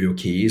real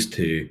keys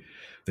to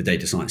the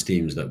data science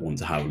teams that want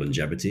to have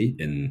longevity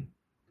in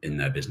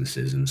their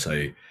businesses. And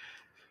so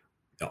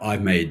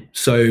I've made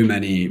so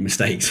many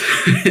mistakes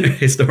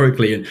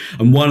historically,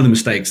 and one of the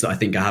mistakes that I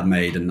think I have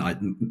made, and I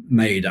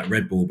made at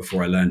Red Bull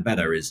before I learned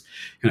better, is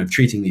kind of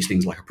treating these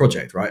things like a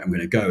project, right? I'm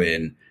going to go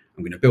in,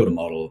 I'm going to build a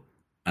model,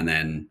 and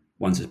then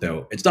once it's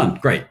built, it's done.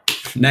 Great.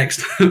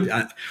 Next.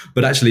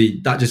 But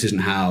actually, that just isn't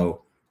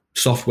how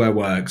software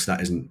works.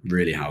 That isn't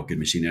really how good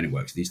machine learning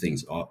works. These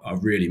things are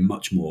really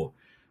much more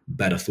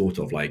better thought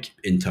of like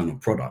internal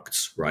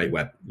products, right?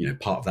 Where, you know,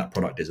 part of that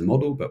product is a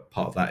model, but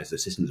part of that is the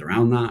systems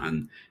around that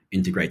and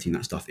integrating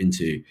that stuff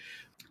into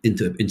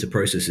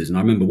processes. And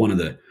I remember one of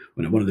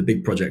the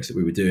big projects that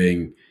we were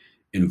doing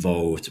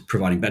involved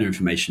providing better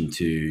information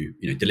to,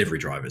 you know, delivery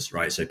drivers,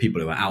 right? So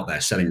people who are out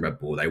there selling Red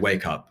Bull, they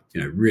wake up,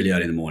 you know, really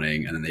early in the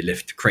morning, and then they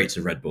lift crates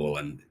of Red Bull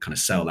and kind of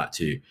sell that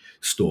to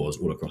stores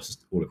all across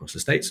the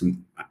states.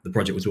 And the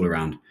project was all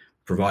around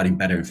providing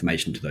better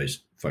information to those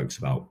folks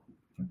about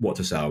what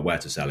to sell, where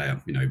to sell it,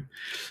 you know.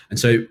 And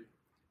so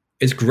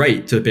it's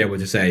great to be able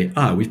to say,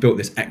 we've built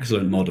this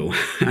excellent model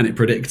and it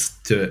predicts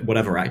to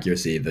whatever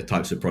accuracy the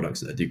types of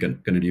products that are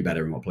going to do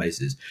better in what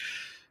places.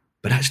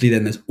 But actually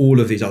then there's all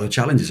of these other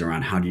challenges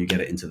around how do you get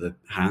it into the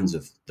hands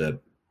of the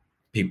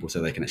people so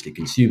they can actually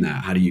consume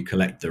that? How do you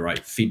collect the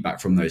right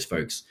feedback from those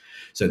folks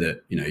so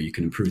that, you know, you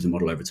can improve the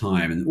model over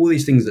time? And all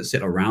these things that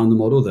sit around the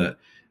model that,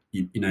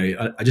 you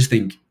know, I just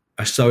think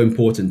are so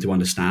important to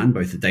understand,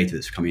 both the data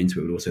that's coming into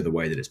it, but also the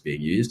way that it's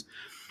being used.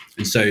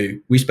 And so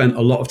we spent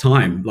a lot of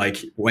time like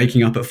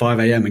waking up at 5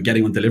 a.m. and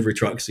getting on delivery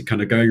trucks and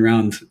kind of going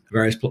around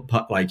various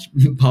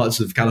parts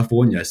of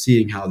California,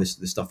 seeing how this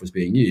stuff was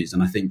being used.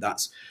 And I think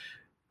that's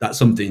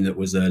something that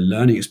was a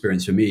learning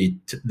experience for me,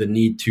 the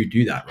need to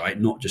do that, right?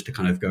 Not just to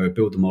kind of go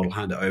build the model,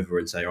 hand it over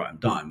and say, all right, I'm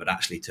done, but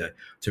actually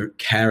to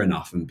care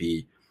enough and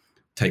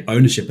take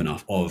ownership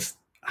enough of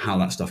how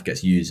that stuff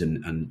gets used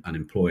and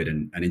employed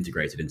and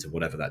integrated into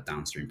whatever that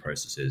downstream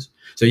process is.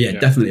 So yeah,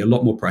 definitely a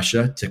lot more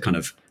pressure to kind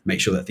of make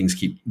sure that things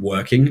keep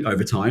working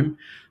over time.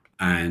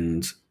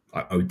 And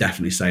I would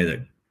definitely say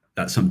that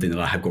that's something that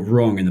I have got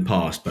wrong in the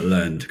past, but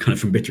learned kind of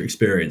from bitter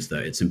experience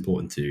that it's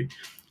important to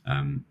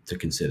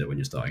consider when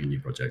you're starting a new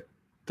project.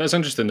 That's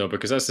interesting though,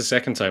 because that's the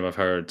second time I've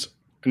heard,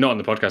 not on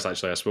the podcast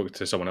actually, I spoke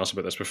to someone else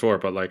about this before,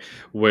 but like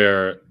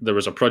where there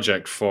was a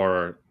project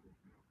for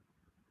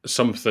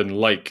something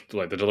like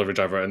the delivery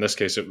driver. In this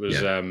case it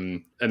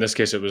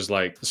was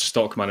like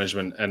stock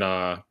management in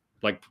a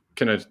like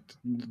kind of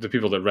the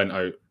people that rent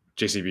out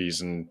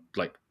JCBs and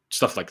like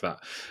stuff like that.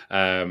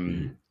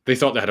 They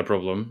thought they had a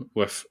problem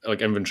with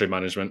like inventory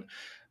management.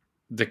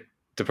 The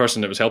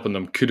person that was helping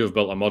them could have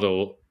built a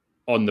model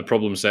on the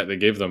problem set they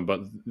gave them, but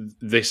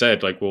they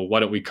said like, well, why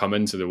don't we come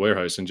into the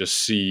warehouse and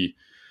just see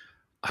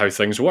how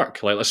things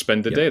work? Like, let's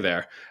spend the day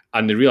there.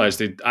 And they realized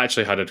they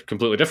actually had a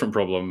completely different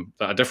problem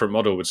that a different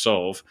model would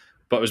solve,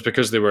 but it was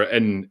because they were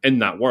in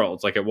that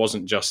world. Like, it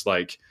wasn't just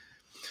like,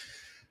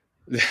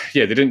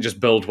 they didn't just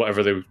build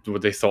whatever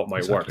they thought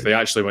might work. They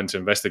actually went to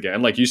investigate.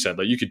 And like you said,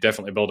 like you could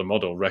definitely build a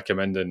model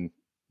recommending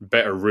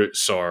better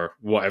routes or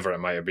whatever it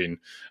might have been,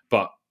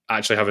 but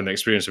actually having the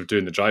experience of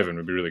doing the driving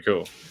would be really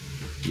cool.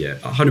 Yeah,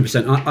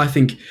 100%. I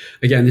think,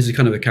 again, this is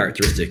kind of a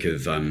characteristic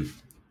of I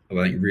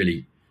think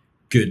really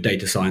good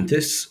data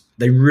scientists.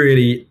 They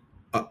really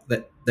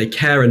they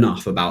care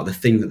enough about the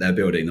thing that they're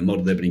building, the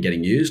model they're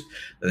getting used,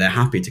 that they're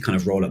happy to kind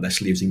of roll up their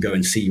sleeves and go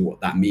and see what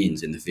that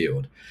means in the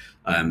field.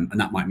 And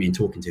that might mean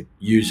talking to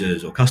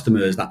users or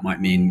customers. That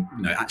might mean,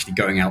 you know, actually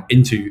going out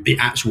into the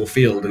actual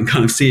field and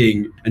kind of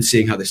seeing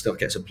how this stuff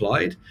gets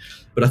applied.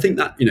 But I think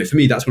that, you know, for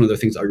me, that's one of the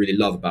things I really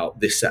love about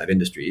this set of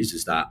industries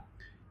is that,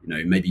 you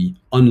know, maybe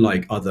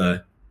unlike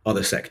other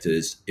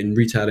sectors in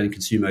retail and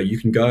consumer, you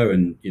can go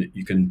and, you know,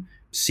 you can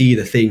see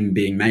the thing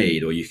being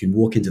made, or you can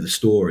walk into the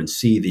store and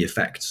see the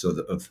effects or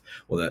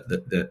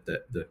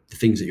the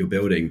things that you're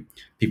building,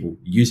 people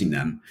using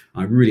them.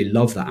 I really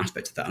love that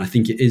aspect of that. And I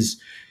think it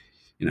is,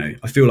 you know,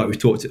 I feel like we've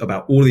talked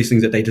about all these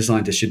things that data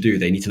scientists should do.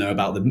 They need to know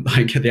about the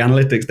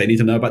analytics. They need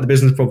to know about the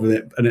business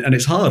problem. And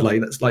it's hard.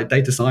 Like, that's like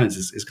data science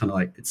is kind of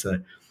like, it's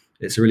a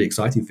really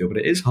exciting field, but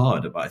it is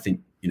hard. But I think,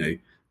 you know,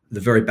 the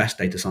very best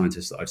data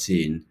scientists that I've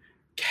seen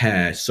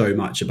care so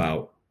much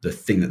about the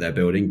thing that they're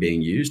building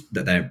being used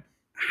that they're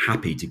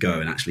happy to go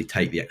and actually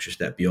take the extra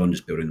step beyond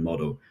just building the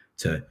model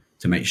to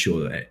make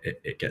sure that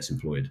it gets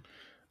employed.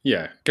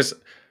 Yeah, because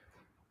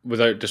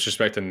without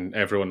disrespecting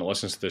everyone that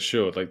listens to this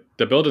show, like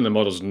the building the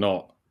model is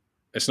not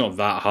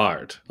that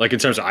hard. Like in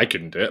terms of I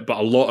couldn't do it, but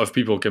a lot of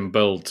people can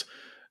build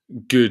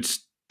good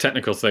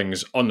technical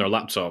things on their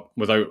laptop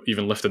without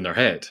even lifting their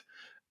head.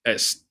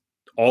 It's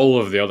all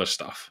of the other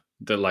stuff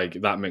that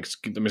makes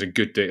a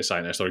good data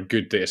scientist or a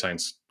good data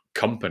science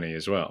company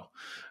as well.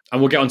 And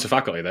we'll get onto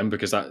faculty then,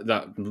 because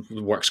that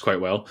works quite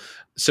well.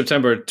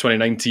 September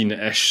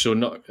 2019-ish, so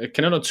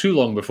not too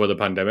long before the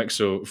pandemic,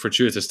 so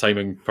fortuitous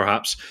timing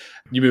perhaps.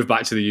 You moved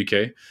back to the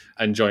UK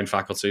and joined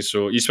faculty.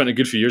 So you spent a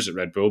good few years at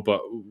Red Bull,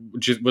 but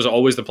was it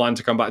always the plan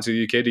to come back to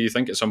the UK, do you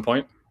think, at some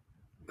point?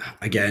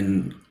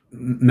 Again,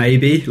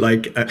 maybe.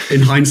 Like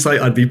in hindsight,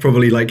 I'd be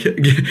probably like,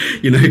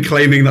 you know,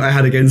 claiming that I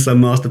had again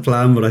some master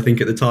plan, but I think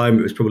at the time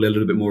it was probably a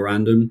little bit more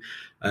random.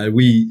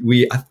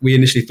 We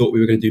initially thought we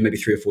were going to do maybe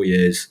 3 or 4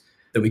 years.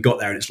 Then we got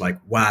there and it's like,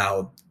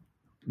 wow,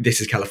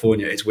 this is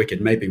California. It's wicked.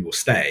 Maybe we'll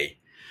stay.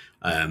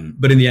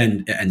 But in the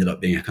end, it ended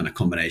up being a kind of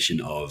combination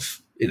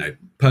of, you know,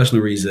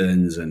 personal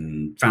reasons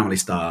and family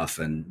stuff,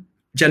 and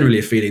generally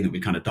a feeling that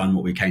we'd kind of done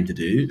what we came to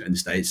do in the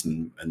States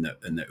and that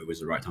it was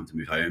the right time to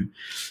move home.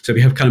 So we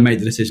have kind of made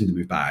the decision to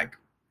move back.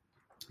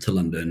 to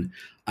London,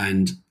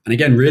 and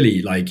again,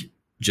 really like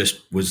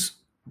just was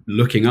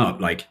looking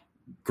up like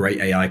great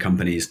AI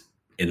companies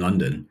in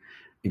London,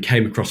 and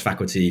came across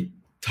faculty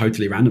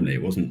totally randomly.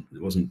 It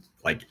wasn't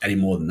like any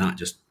more than that.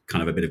 Just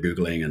kind of a bit of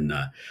googling and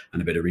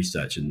a bit of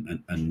research,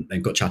 and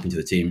then got chatting to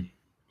the team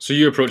So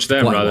you approached for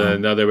them quite a rather while.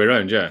 than the other way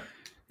around, yeah.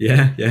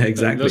 Yeah,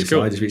 exactly. That's So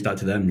I cool. just reached out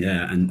to them,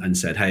 yeah, and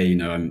said, hey,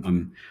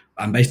 I'm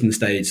based in the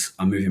States.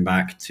 I'm moving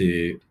back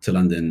to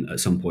London at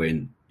some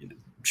point.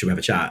 Should we have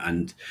a chat?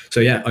 And so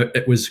yeah,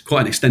 it was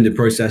quite an extended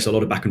process, a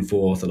lot of back and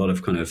forth, a lot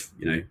of kind of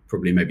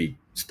probably maybe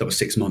that was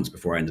 6 months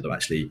before I ended up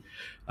actually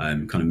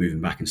kind of moving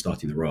back and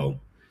starting the role,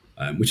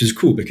 which is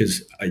cool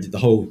because I did the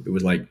whole. It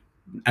was like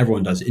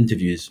everyone does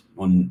interviews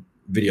on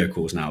video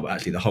calls now, but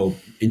actually the whole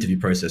interview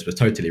process was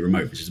totally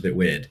remote, which is a bit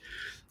weird.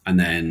 And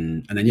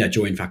then yeah,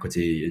 joined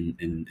faculty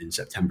in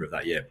September of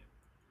that year,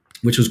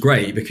 which was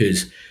great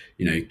because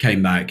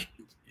came back.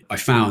 I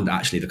found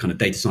actually the kind of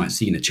data science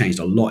scene had changed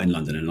a lot in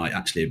London, and like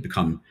actually had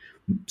become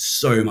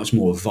so much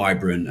more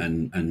vibrant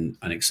and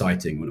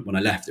exciting. When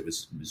I left, it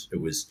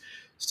was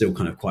still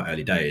kind of quite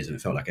early days, and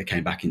it felt like I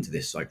came back into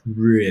this like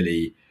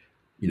really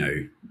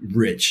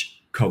rich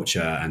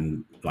culture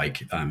and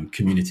like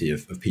community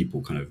of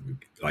people kind of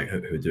like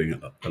who are doing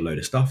a load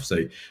of stuff. So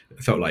it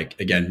felt like,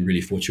 again,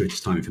 really fortuitous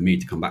timing for me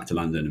to come back to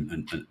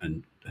London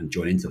and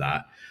join into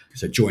that.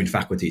 So joined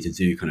faculty to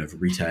do kind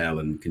of retail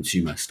and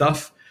consumer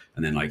stuff.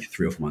 And then like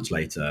 3 or 4 months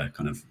later,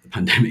 kind of the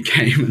pandemic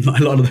came, and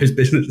like a lot of those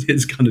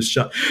businesses kind of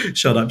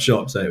shut up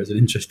shop. So it was an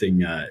interesting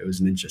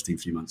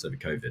few months over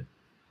COVID.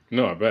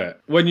 No, I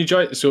bet. When you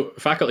join, so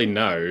faculty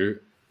now,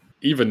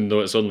 even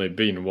though it's only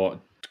been, what,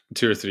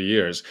 2 or 3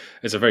 years,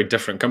 it's a very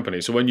different company.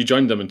 So when you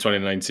joined them in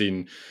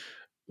 2019,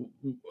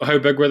 how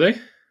big were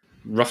they,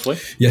 roughly?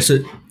 Yeah, so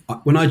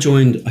when I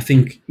joined, I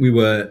think we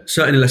were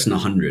certainly less than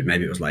 100.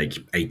 Maybe it was like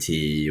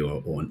 80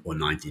 or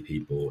 90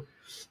 people.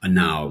 And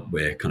now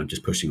we're kind of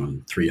just pushing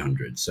on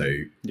 300. So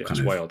Yeah, kind it's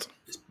of wild.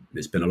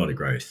 it's been a lot of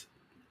growth.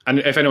 And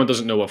if anyone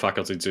doesn't know what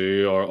faculty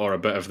do, or a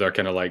bit of their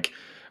kind of like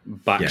Yeah.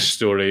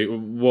 backstory,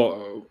 what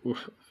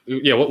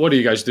do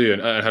you guys do,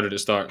 and how did it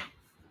start?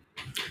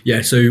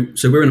 Yeah, so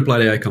we're an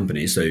applied AI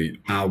company. So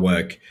our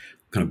work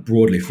kind of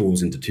broadly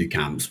falls into two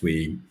camps.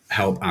 We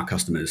help our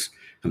customers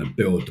kind of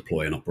build,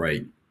 deploy, and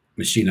operate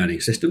machine learning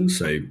systems.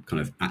 So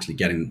kind of actually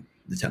getting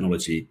the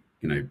technology,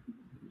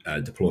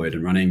 deployed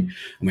and running,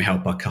 and we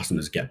help our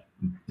customers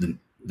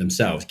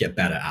themselves get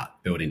better at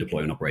building,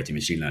 deploying, and operating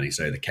machine learning.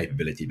 So the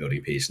capability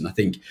building piece, and I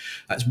think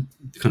that's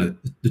kind of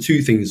the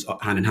two things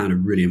hand in hand are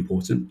really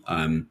important.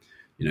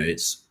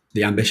 It's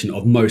the ambition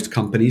of most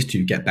companies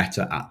to get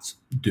better at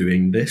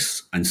doing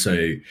this, and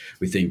so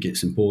we think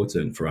it's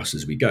important for us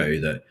as we go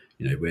that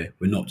we're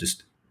not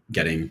just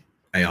getting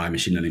AI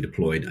machine learning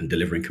deployed and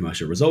delivering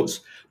commercial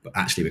results, but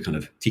actually we're kind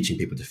of teaching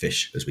people to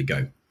fish as we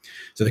go.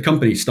 So the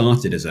company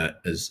started as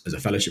a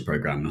fellowship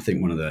program, and I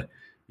think one of the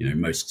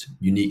most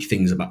unique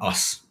things about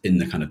us in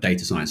the kind of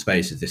data science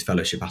space is this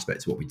fellowship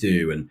aspect of what we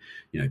do, and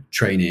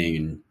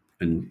training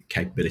and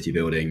capability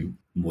building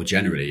more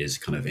generally is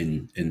kind of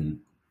in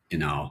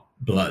our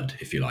blood,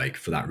 if you like,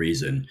 for that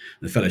reason.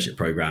 The fellowship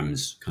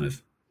programs kind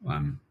of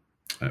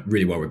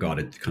really well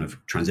regarded kind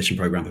of transition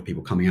program for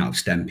people coming out of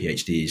STEM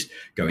PhDs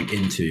going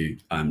into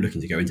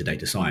looking to go into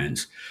data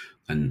science.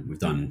 And we've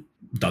done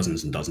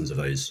dozens and dozens of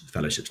those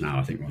fellowships now.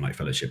 I think we're on like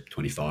fellowship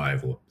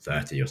 25 or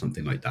 30 or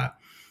something like that.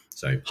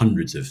 So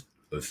hundreds of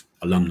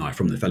alumni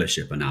from the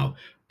fellowship are now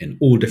in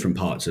all different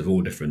parts of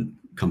all different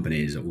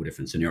companies at all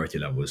different seniority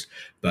levels.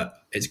 But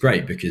it's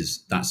great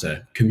because that's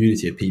a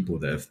community of people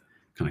that have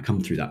kind of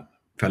come through that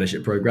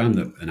fellowship program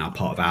that are now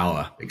part of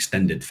our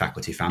extended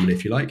faculty family,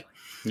 if you like.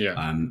 Yeah.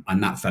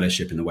 And that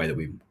fellowship, in the way that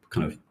we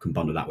kind of can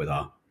bundle that with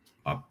our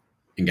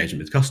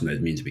engagement with customers,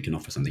 means we can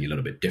offer something a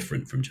little bit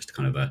different from just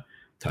kind of a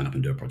turn up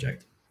and do a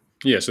project.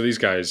 Yeah, so these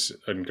guys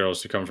and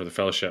girls who come for the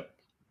fellowship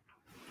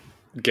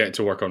get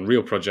to work on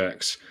real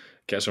projects,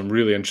 get some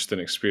really interesting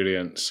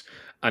experience.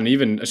 And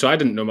even so, I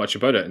didn't know much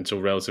about it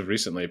until relatively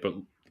recently, but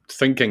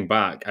thinking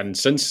back, and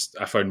since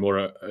I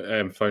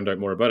found out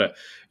more about it,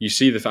 you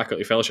see the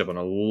faculty fellowship on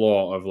a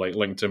lot of like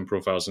LinkedIn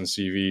profiles and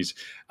CVs.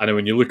 And then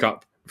when you look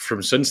up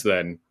from since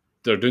then,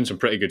 they're doing some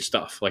pretty good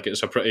stuff. Like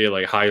it's a pretty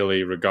like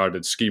highly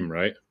regarded scheme,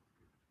 right?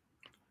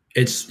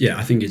 I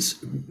think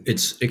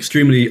it's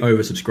extremely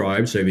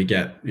oversubscribed. So we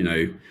get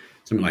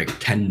something like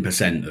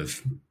 10%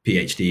 of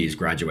PhDs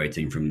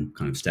graduating from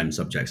kind of STEM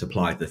subjects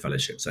apply to the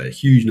fellowship. So a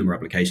huge number of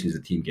applications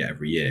the team get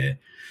every year.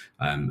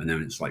 And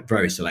then it's like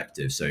very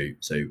selective. So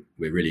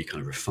we're really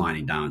kind of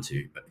refining down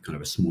to kind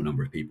of a small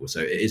number of people. So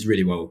it is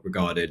really well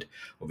regarded.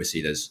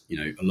 Obviously, there's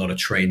a lot of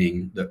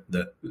training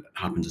that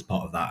happens as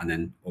part of that, and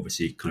then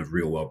obviously kind of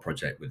real world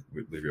project with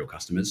real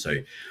customers. So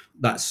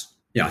that's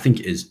I think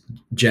it is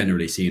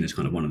generally seen as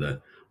kind of one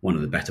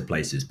of the better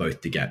places,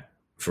 both to get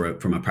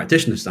from a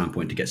practitioner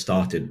standpoint to get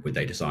started with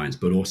data science,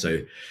 but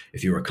also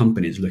if you're a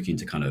company that's looking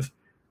to kind of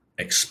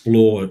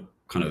explore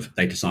kind of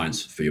data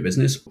science for your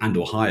business and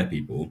or hire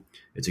people,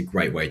 it's a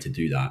great way to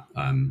do that.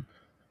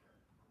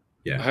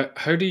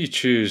 How do you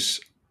choose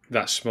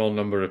that small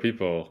number of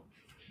people?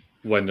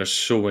 when there's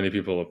so many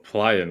people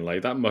applying.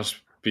 Like that must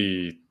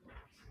be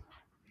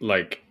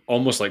like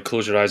almost like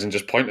close your eyes and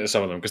just point at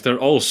some of them because they're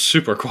all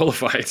super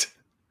qualified.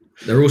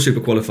 They're all super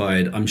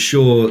qualified. I'm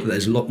sure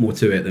there's a lot more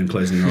to it than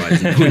closing your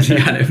eyes and pointing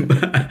at him.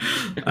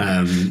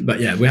 But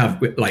yeah,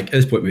 like at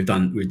this point we've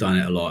done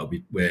it a lot.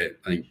 We're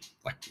I think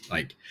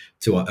like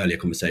to our earlier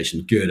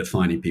conversation, good at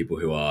finding people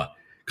who are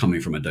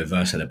coming from a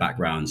diverse set of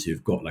backgrounds,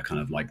 who've got like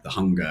kind of like the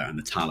hunger and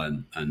the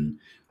talent and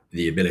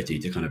the ability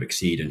to kind of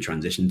exceed and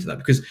transition to that.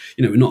 Because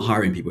we're not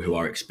hiring people who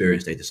are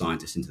experienced data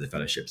scientists into the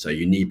fellowship, so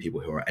you need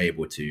people who are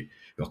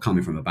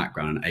coming from a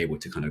background and able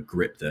to kind of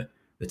grip the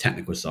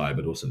technical side,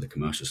 but also the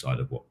commercial side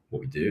of what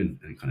we do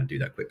and kind of do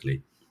that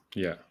quickly.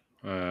 Yeah.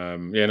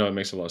 No, it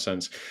makes a lot of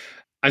sense.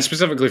 And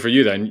specifically for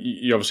you then,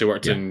 you obviously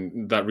worked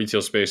in that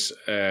retail space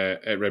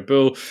at Red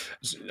Bull,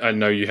 and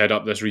now you head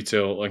up this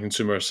retail and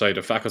consumer side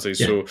of faculty.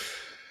 Yeah. So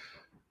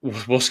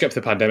we'll skip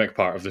the pandemic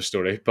part of the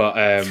story. But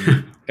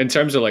in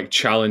terms of like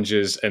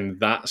challenges in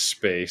that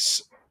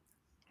space,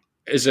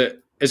 is it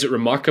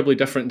remarkably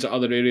different to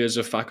other areas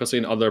of faculty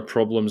and other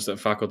problems that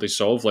faculty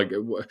solve? Like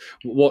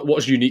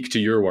what's unique to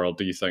your world,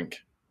 do you think?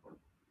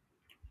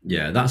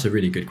 Yeah, that's a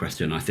really good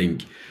question. I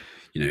think,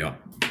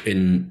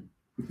 in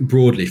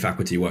broadly,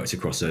 faculty works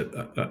across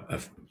a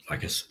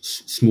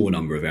small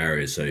number of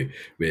areas. So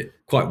we're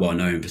quite well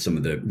known for some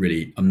of the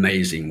really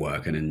amazing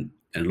work, and in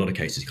a lot of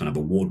cases, kind of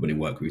award-winning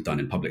work we've done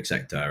in public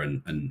sector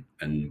and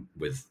in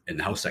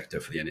the health sector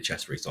for the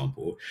NHS, for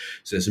example.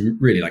 So there's some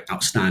really like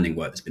outstanding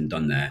work that's been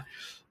done there.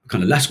 We're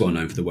kind of less well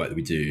known for the work that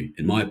we do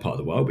in my part of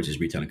the world, which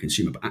is retail and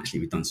consumer, but actually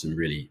we've done some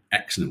really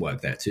excellent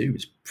work there too,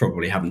 which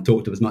probably haven't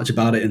talked as much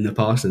about it in the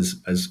past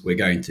as we're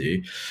going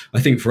to. I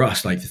think for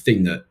us, like the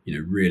thing that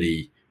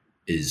really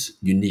is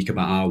unique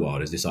about our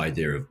world is this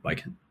idea of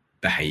like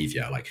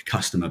behavior, like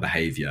customer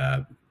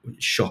behavior,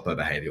 shopper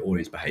behavior,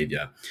 audience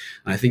behavior.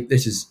 And I think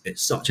it's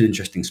such an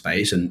interesting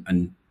space,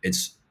 and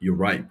you're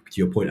right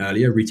to your point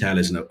earlier, retail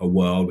is a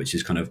world which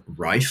is kind of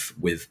rife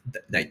with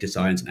data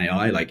science and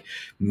AI. Like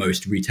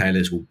most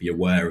retailers will be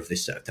aware of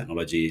this set of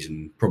technologies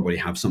and probably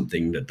have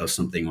something that does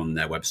something on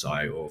their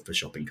website or for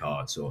shopping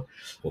carts or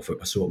for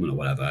assortment or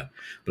whatever.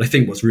 But I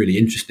think what's really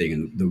interesting,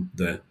 and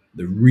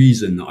the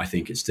reason that I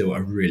think it's still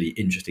a really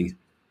interesting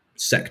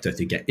sector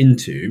to get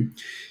into,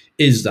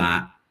 is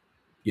that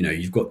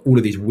you've got all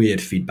of these weird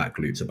feedback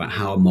loops about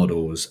how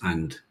models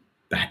and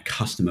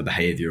customer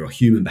behavior or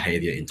human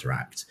behavior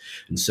interact.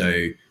 And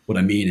so what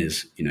I mean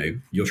is,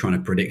 you're trying to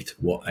predict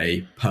what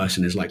a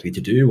person is likely to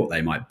do, what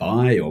they might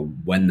buy, or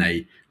when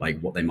they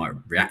what they might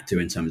react to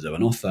in terms of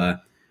an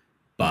offer.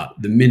 But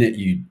the minute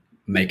you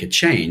make a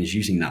change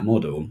using that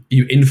model,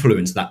 you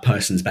influence that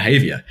person's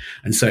behavior.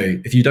 And so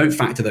if you don't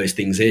factor those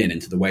things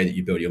into the way that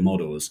you build your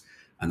models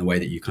and the way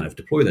that you kind of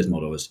deploy those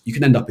models, you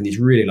can end up in these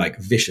really like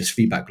vicious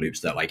feedback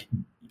loops that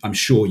I'm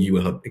sure you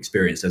will have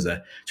experienced as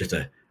a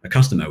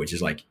customer, which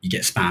is like you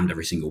get spammed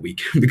every single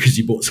week because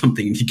you bought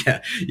something, and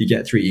you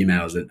get 3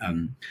 emails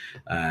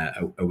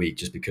a week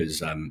just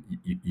because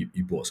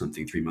you bought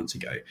something 3 months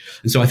ago.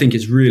 And so I think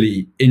it's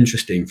really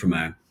interesting from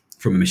a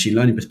machine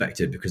learning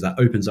perspective, because that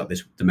opens up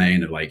this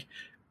domain of like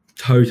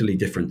totally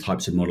different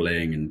types of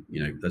modeling. And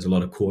there's a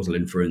lot of causal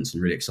inference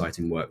and really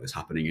exciting work that's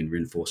happening in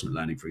reinforcement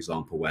learning, for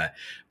example, where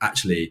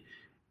actually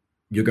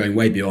you're going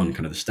way beyond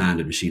kind of the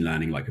standard machine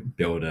learning, like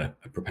build a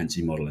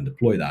propensity model and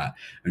deploy that,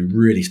 and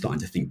really starting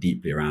to think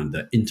deeply around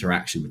the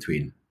interaction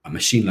between a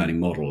machine learning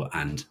model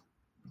and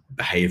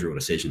behavioral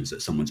decisions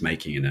that someone's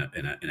making in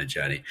a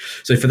journey.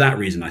 So for that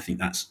reason, I think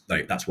that's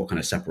what kind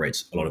of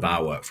separates a lot of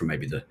our work from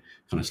maybe the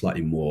kind of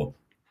slightly more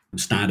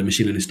standard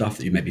machine learning stuff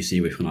that you maybe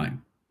see with like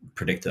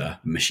predict a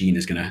machine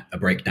is going to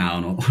break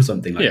down or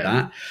something like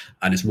that.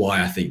 And it's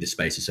why I think this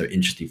space is so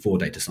interesting for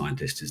data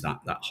scientists, is that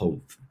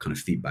whole kind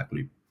of feedback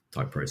loop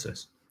type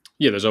process.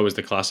 Yeah, there's always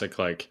the classic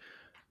like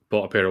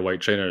bought a pair of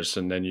white trainers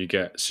and then you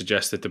get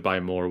suggested to buy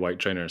more white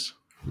trainers.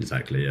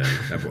 Exactly. Yeah.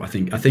 I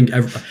think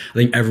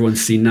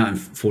everyone's seen that and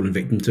fallen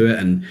victim to it.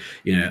 And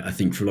I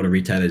think for a lot of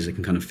retailers, it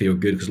can kind of feel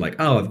good because like,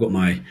 oh, I've got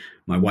my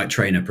white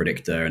trainer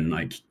predictor, and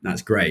like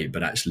that's great.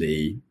 But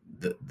actually,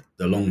 the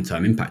long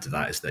term impact of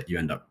that is that you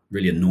end up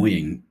really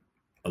annoying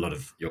a lot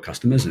of your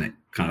customers, and it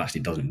kind of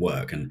actually doesn't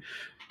work, and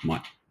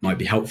might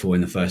be helpful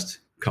in the first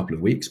couple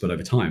of weeks, but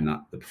over time that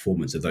the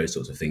performance of those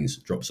sorts of things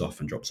drops off.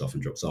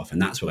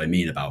 And that's what I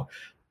mean about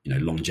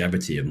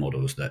longevity of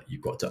models, that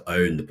you've got to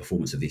own the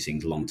performance of these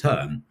things long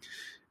term.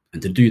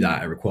 And to do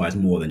that, it requires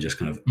more than just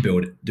kind of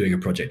doing a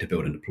project to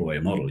build and deploy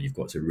a model. You've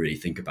got to really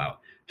think about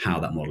how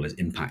that model is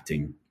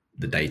impacting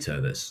the data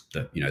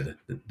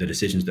the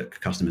decisions that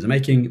customers are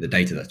making, the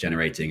data that's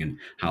generating, and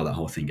how that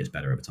whole thing gets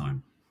better over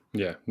time.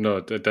 Yeah,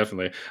 no,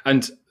 definitely.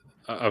 And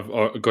I've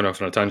gone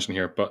off on a tangent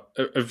here, but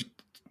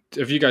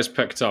have you guys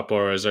picked up,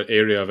 or is there an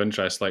area of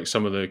interest, like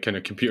some of the kind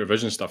of computer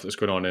vision stuff that's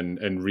going on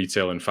in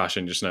retail and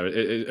fashion just now?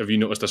 Have you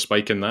noticed a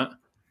spike in that?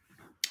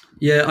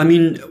 Yeah, I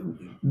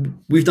mean,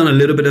 we've done a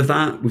little bit of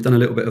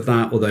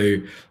that. Although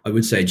I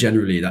would say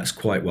generally that's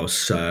quite well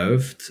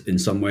served in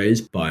some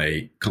ways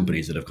by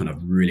companies that have kind of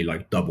really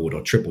like doubled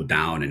or tripled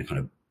down in kind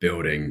of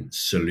building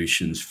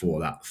solutions for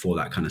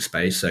that kind of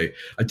space. So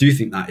I do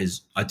think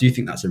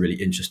that's a really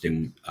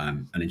interesting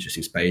an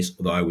interesting space.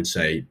 Although I would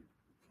say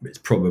it's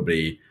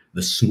probably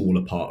the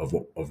smaller part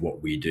of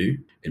what we do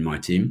in my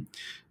team.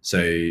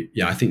 So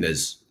yeah, I think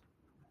there's,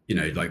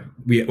 like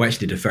we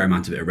actually did a fair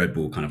amount of it at Red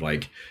Bull, kind of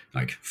like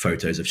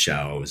photos of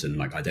shelves and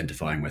like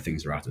identifying where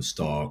things are out of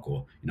stock,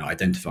 or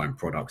identifying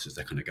products as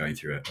they're kind of going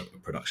through a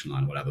production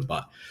line or whatever.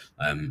 But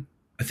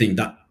I think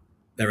that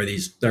there are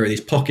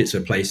these pockets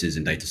of places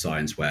in data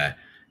science where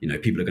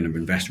people are going to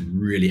invest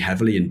really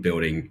heavily in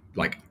building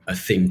like a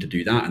thing to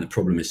do that, and the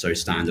problem is so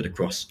standard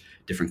across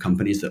different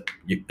companies that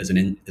as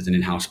an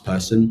in-house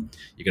person,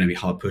 you're going to be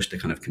hard pushed to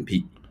kind of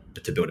compete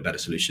to build a better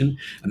solution.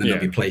 And then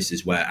there'll be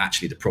places where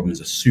actually the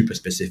problems are super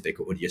specific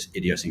or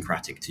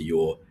idiosyncratic to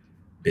your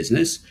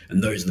business,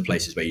 and those are the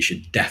places where you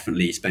should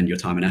definitely spend your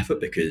time and effort,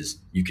 because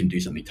you can do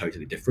something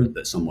totally different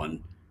that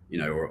someone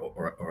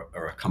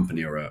or a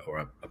company or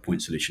a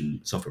point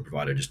solution software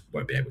provider just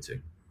won't be able to.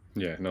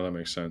 Yeah, no, that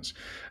makes sense.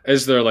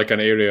 Is there like an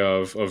area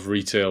of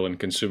retail and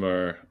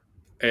consumer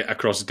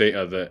across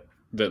data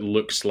that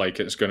looks like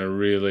it's going to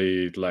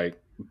really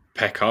like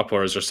pick up,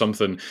 or is there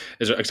something?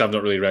 Because I've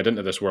not really read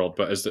into this world,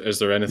 but is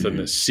there anything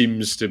that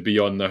seems to be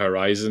on the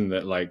horizon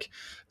that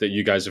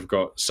you guys have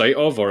got sight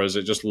of, or is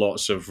it just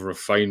lots of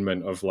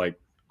refinement of like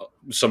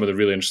some of the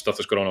really interesting stuff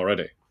that's going on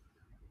already?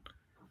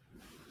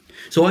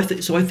 So I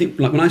think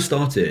like when I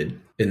started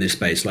in this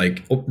space,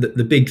 like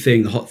the big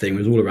thing, the hot thing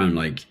was all around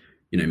like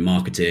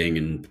marketing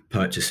and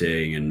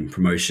purchasing and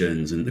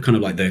promotions and the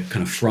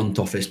kind of front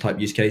office type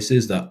use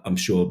cases that I'm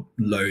sure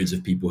loads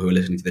of people who are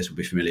listening to this will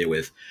be familiar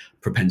with,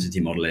 propensity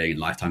modeling and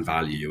lifetime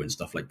value and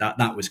stuff like that.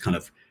 That was kind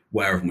of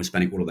where everyone was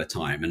spending all of their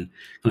time, and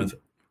kind of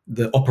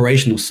the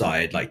operational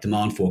side, like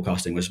demand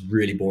forecasting, was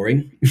really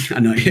boring.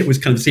 And it was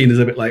kind of seen as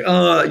a bit like,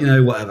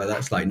 whatever,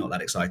 that's like not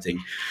that exciting.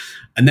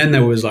 And then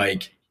there was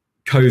like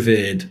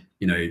COVID,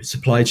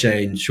 supply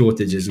chain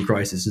shortages and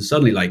crisis, and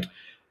suddenly like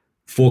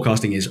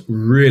forecasting is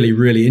really,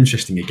 really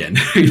interesting again.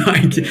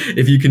 Like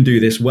if you can do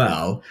this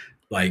well,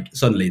 like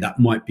suddenly that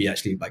might be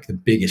actually like the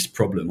biggest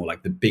problem or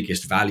like the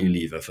biggest value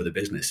lever for the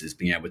business, is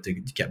being able to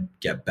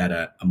get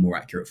better and more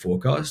accurate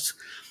forecasts.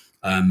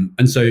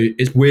 And so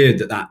it's weird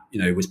that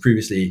was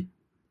previously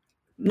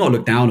not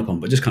looked down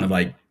upon, but just kind of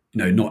like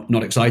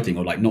not exciting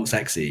or like not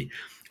sexy.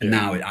 And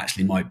now it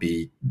actually might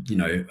be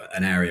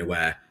an area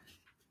where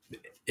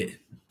it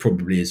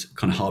probably is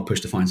kind of hard push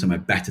to find somewhere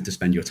better to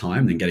spend your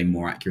time than getting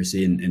more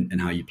accuracy in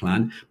how you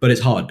plan. But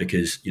it's hard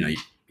because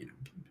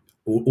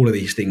all of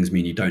these things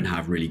mean you don't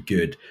have really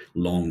good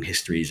long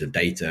histories of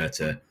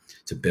data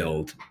to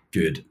build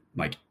good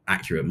like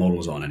accurate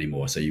models on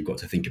anymore. So you've got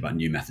to think about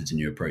new methods and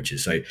new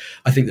approaches. So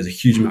I think there's a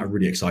huge amount of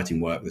really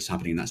exciting work that's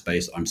happening in that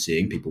space. I'm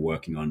seeing people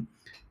working on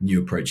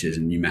new approaches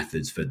and new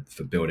methods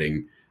for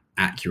building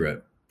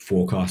accurate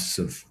forecasts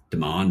of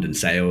demand and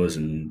sales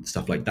and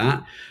stuff like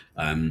that.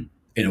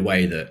 In a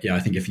way that, I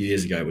think a few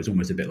years ago it was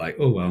almost a bit like,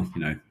 oh, well,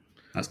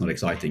 that's not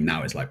exciting.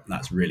 Now it's like,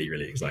 that's really,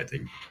 really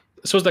exciting.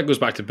 I suppose that goes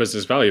back to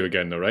business value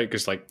again, though, right?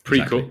 Because like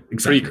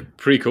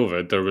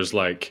pre-COVID, there was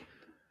like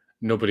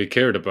nobody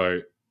cared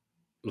about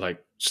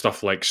like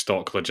stuff like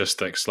stock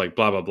logistics, like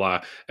blah, blah,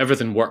 blah.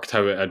 Everything worked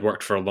how it had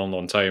worked for a long,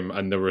 long time.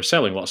 And they were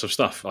selling lots of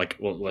stuff. Like,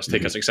 well, let's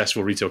take a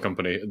successful retail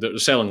company. They're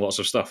selling lots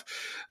of stuff.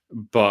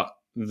 But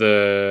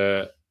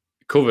the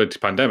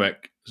COVID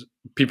pandemic,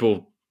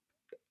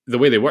 the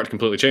way they worked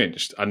completely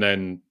changed, and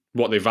then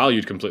what they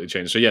valued completely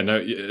changed. So yeah, now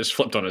it's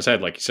flipped on its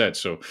head, like you said.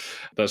 So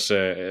that's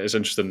it's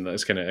interesting that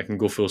it can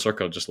go full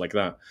circle just like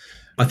that.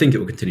 I think it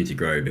will continue to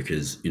grow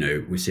because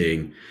we're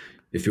seeing,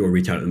 if you're a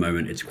retailer at the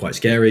moment, it's quite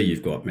scary.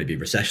 You've got maybe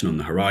recession on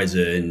the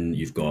horizon.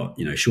 You've got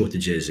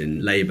shortages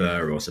in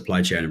labor or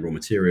supply chain and raw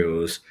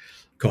materials.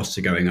 Costs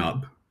are going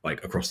up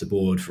like across the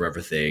board for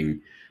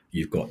everything.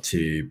 You've got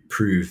to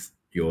prove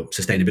your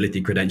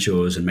sustainability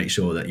credentials and make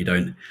sure that you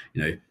don't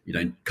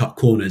cut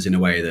corners in a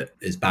way that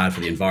is bad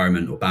for the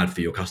environment or bad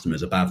for your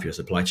customers or bad for your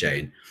supply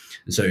chain.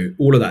 And so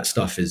all of that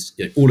stuff is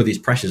all of these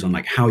pressures on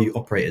like how you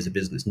operate as a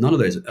business. None of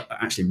those are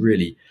actually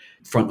really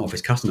front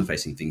office customer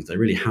facing things. They're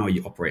really how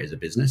you operate as a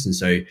business. And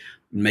so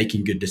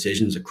making good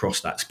decisions across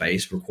that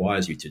space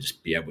requires you to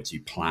just be able to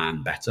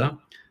plan better.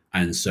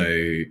 And so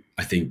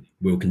I think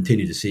we'll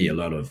continue to see a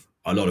lot of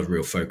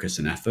real focus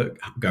and effort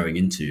going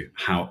into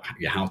how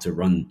to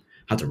run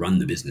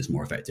the business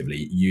more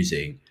effectively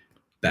using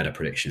better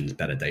predictions,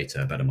 better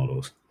data, better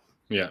models.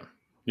 Yeah,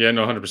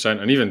 no,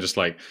 100%. And even just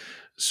like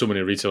so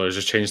many retailers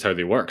just changed how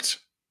they worked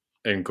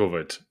in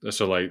COVID.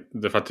 So like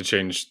they've had to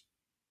change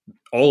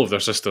all of their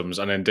systems,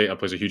 and then data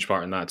plays a huge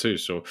part in that too.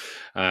 So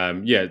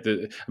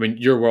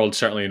your world's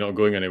certainly not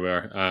going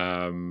anywhere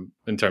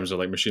in terms of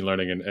like machine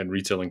learning and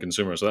retail and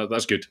consumer. So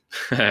that's good.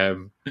 I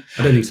don't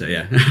think so.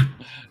 Yeah.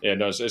 Yeah,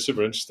 no, it's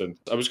super interesting.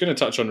 I was going to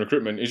touch on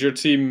recruitment. Is your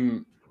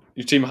team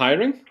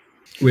hiring?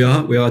 We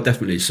are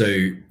definitely.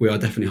 So we are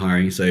definitely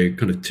hiring. So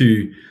kind of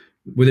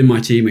within my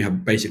team, we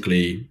have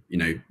basically,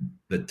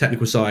 the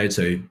technical side.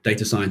 So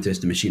data scientists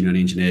and machine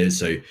learning engineers.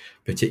 So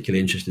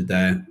particularly interested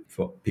there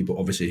for people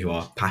obviously who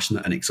are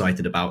passionate and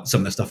excited about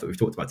some of the stuff that we've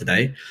talked about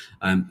today.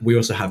 We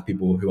also have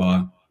people who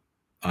are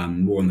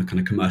more on the kind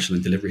of commercial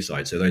and delivery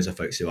side. So those are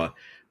folks who are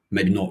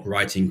maybe not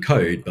writing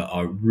code, but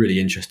are really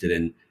interested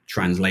in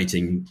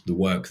translating the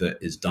work that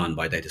is done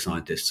by data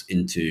scientists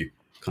into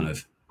kind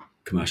of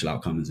commercial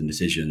outcomes and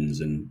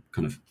decisions and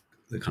kind of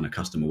the kind of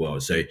customer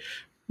world. So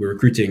we're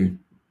recruiting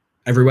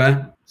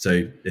everywhere.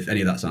 So if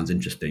any of that sounds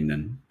interesting,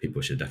 then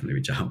people should definitely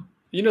reach out.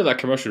 You know that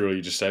commercial role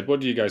you just said, what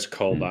do you guys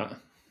call that?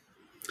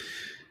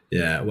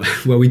 Yeah,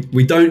 well,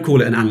 we don't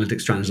call it an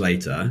analytics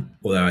translator,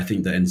 although I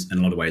think that in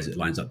a lot of ways it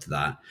lines up to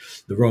that.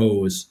 The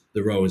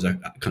roles are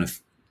kind of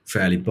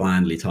fairly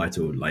blandly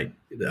titled, like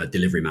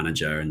delivery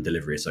manager and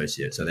delivery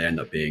associate. So they end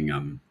up being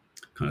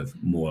kind of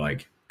more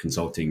like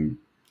consulting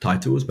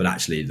titles, but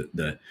actually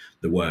the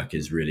work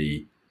is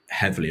really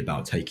heavily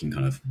about taking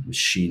kind of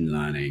machine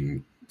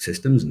learning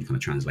systems and kind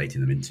of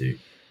translating them into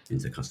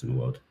the customer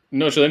world.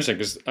 No, it's really interesting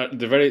because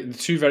the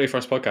two very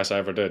first podcasts I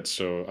ever did,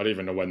 so I don't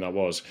even know when that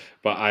was,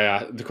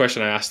 but the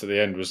question I asked at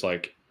the end was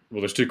like,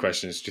 well, there's two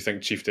questions. Do you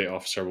think chief data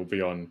officer will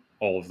be on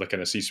all of the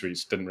kind of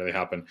C-suites? Didn't really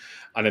happen.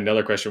 And then the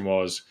other question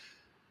was,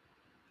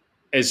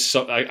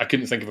 I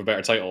couldn't think of a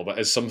better title, but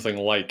is something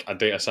like a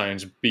data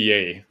science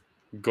BA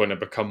going to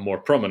become more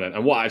prominent?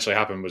 And what actually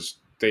happened was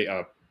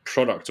data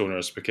product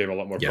owners became a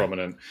lot more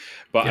prominent.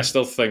 But I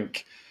still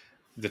think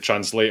the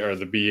translator,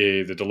 the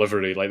BA, the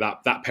delivery, like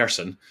that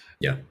person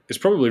is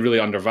probably really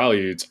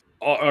undervalued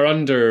or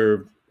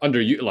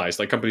underutilized.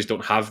 Like companies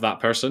don't have that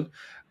person.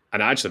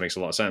 And it actually makes a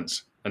lot of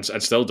sense and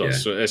still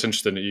does. So it's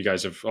interesting that you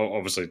guys have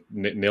obviously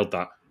nailed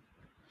that.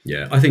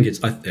 Yeah, I think it's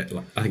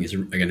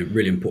again a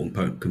really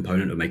important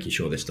component of making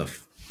sure this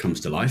stuff comes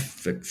to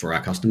life for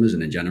our customers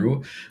and in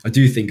general. I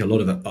do think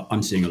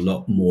I'm seeing a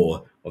lot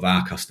more of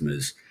our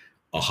customers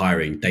are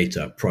hiring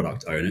data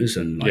product owners,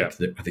 and I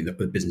think that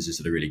the businesses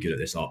that are really good at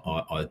this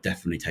are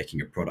definitely taking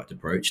a product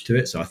approach to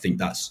it. So I think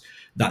that's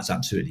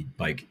absolutely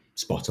like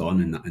spot on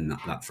in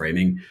that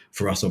framing.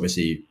 For us,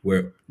 obviously,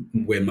 we're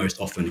most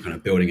often kind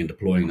of building and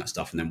deploying that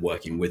stuff and then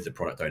working with the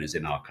product owners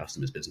in our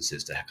customers'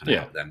 businesses to kind of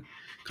help them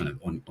kind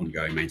of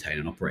ongoing maintain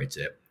and operate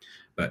it.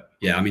 But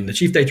yeah, I mean, the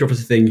chief data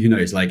officer thing, who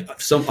knows? Like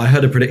I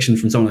heard a prediction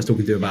from someone I was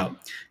talking to about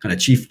kind of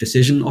chief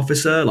decision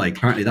officer. Like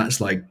apparently that's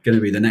like going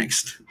to be the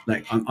next,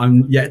 like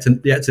I'm yet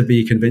to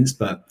be convinced,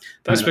 but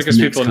that's because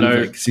people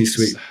know like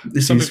C-suite.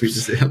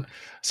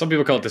 Some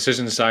people call it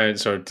decision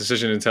science or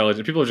decision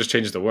intelligence. People have just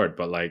changed the word,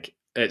 but like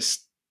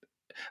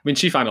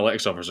chief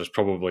analytics officer is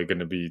probably going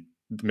to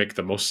make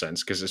the most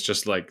sense because it's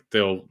just like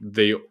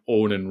they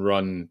own and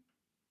run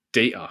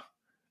data.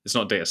 It's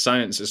not data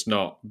science. It's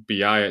not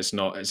BI. It's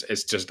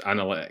just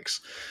analytics.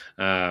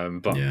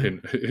 But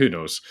who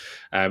knows?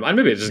 And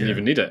maybe it doesn't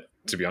even need it,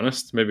 to be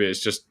honest. Maybe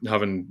it's just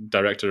having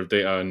director of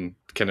data and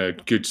kind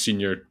of good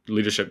senior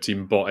leadership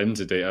team bought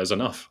into data is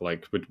enough.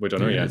 Like we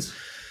don't know yet.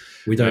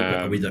 We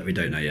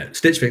don't know yet.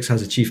 Stitch Fix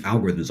has a chief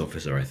algorithms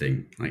officer, I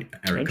think. Like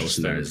Eric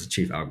Colson there is a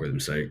chief algorithm.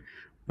 So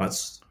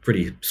that's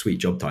pretty sweet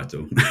job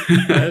title.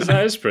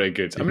 that is pretty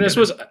good. I mean, I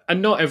suppose,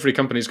 and not every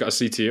company's got a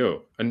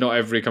CTO, and not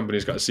every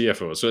company's got a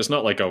CFO, so it's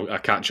not like a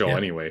catch-all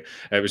anyway.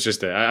 It was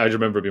just I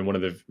remember it being one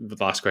of the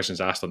last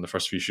questions asked on the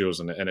first few shows,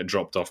 and it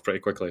dropped off pretty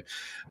quickly.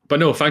 But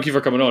no, thank you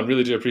for coming on.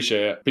 Really do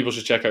appreciate it. People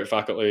should check out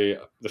Faculty,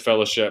 the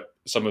fellowship,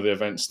 some of the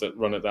events that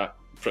run at that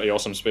pretty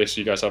awesome space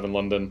you guys have in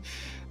London,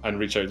 and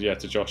reach out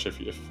to Josh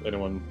if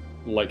anyone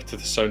liked the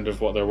sound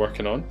of what they're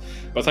working on.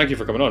 But thank you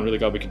for coming on. Really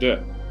glad we could do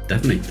it.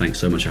 Definitely. Thanks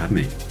so much for having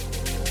me.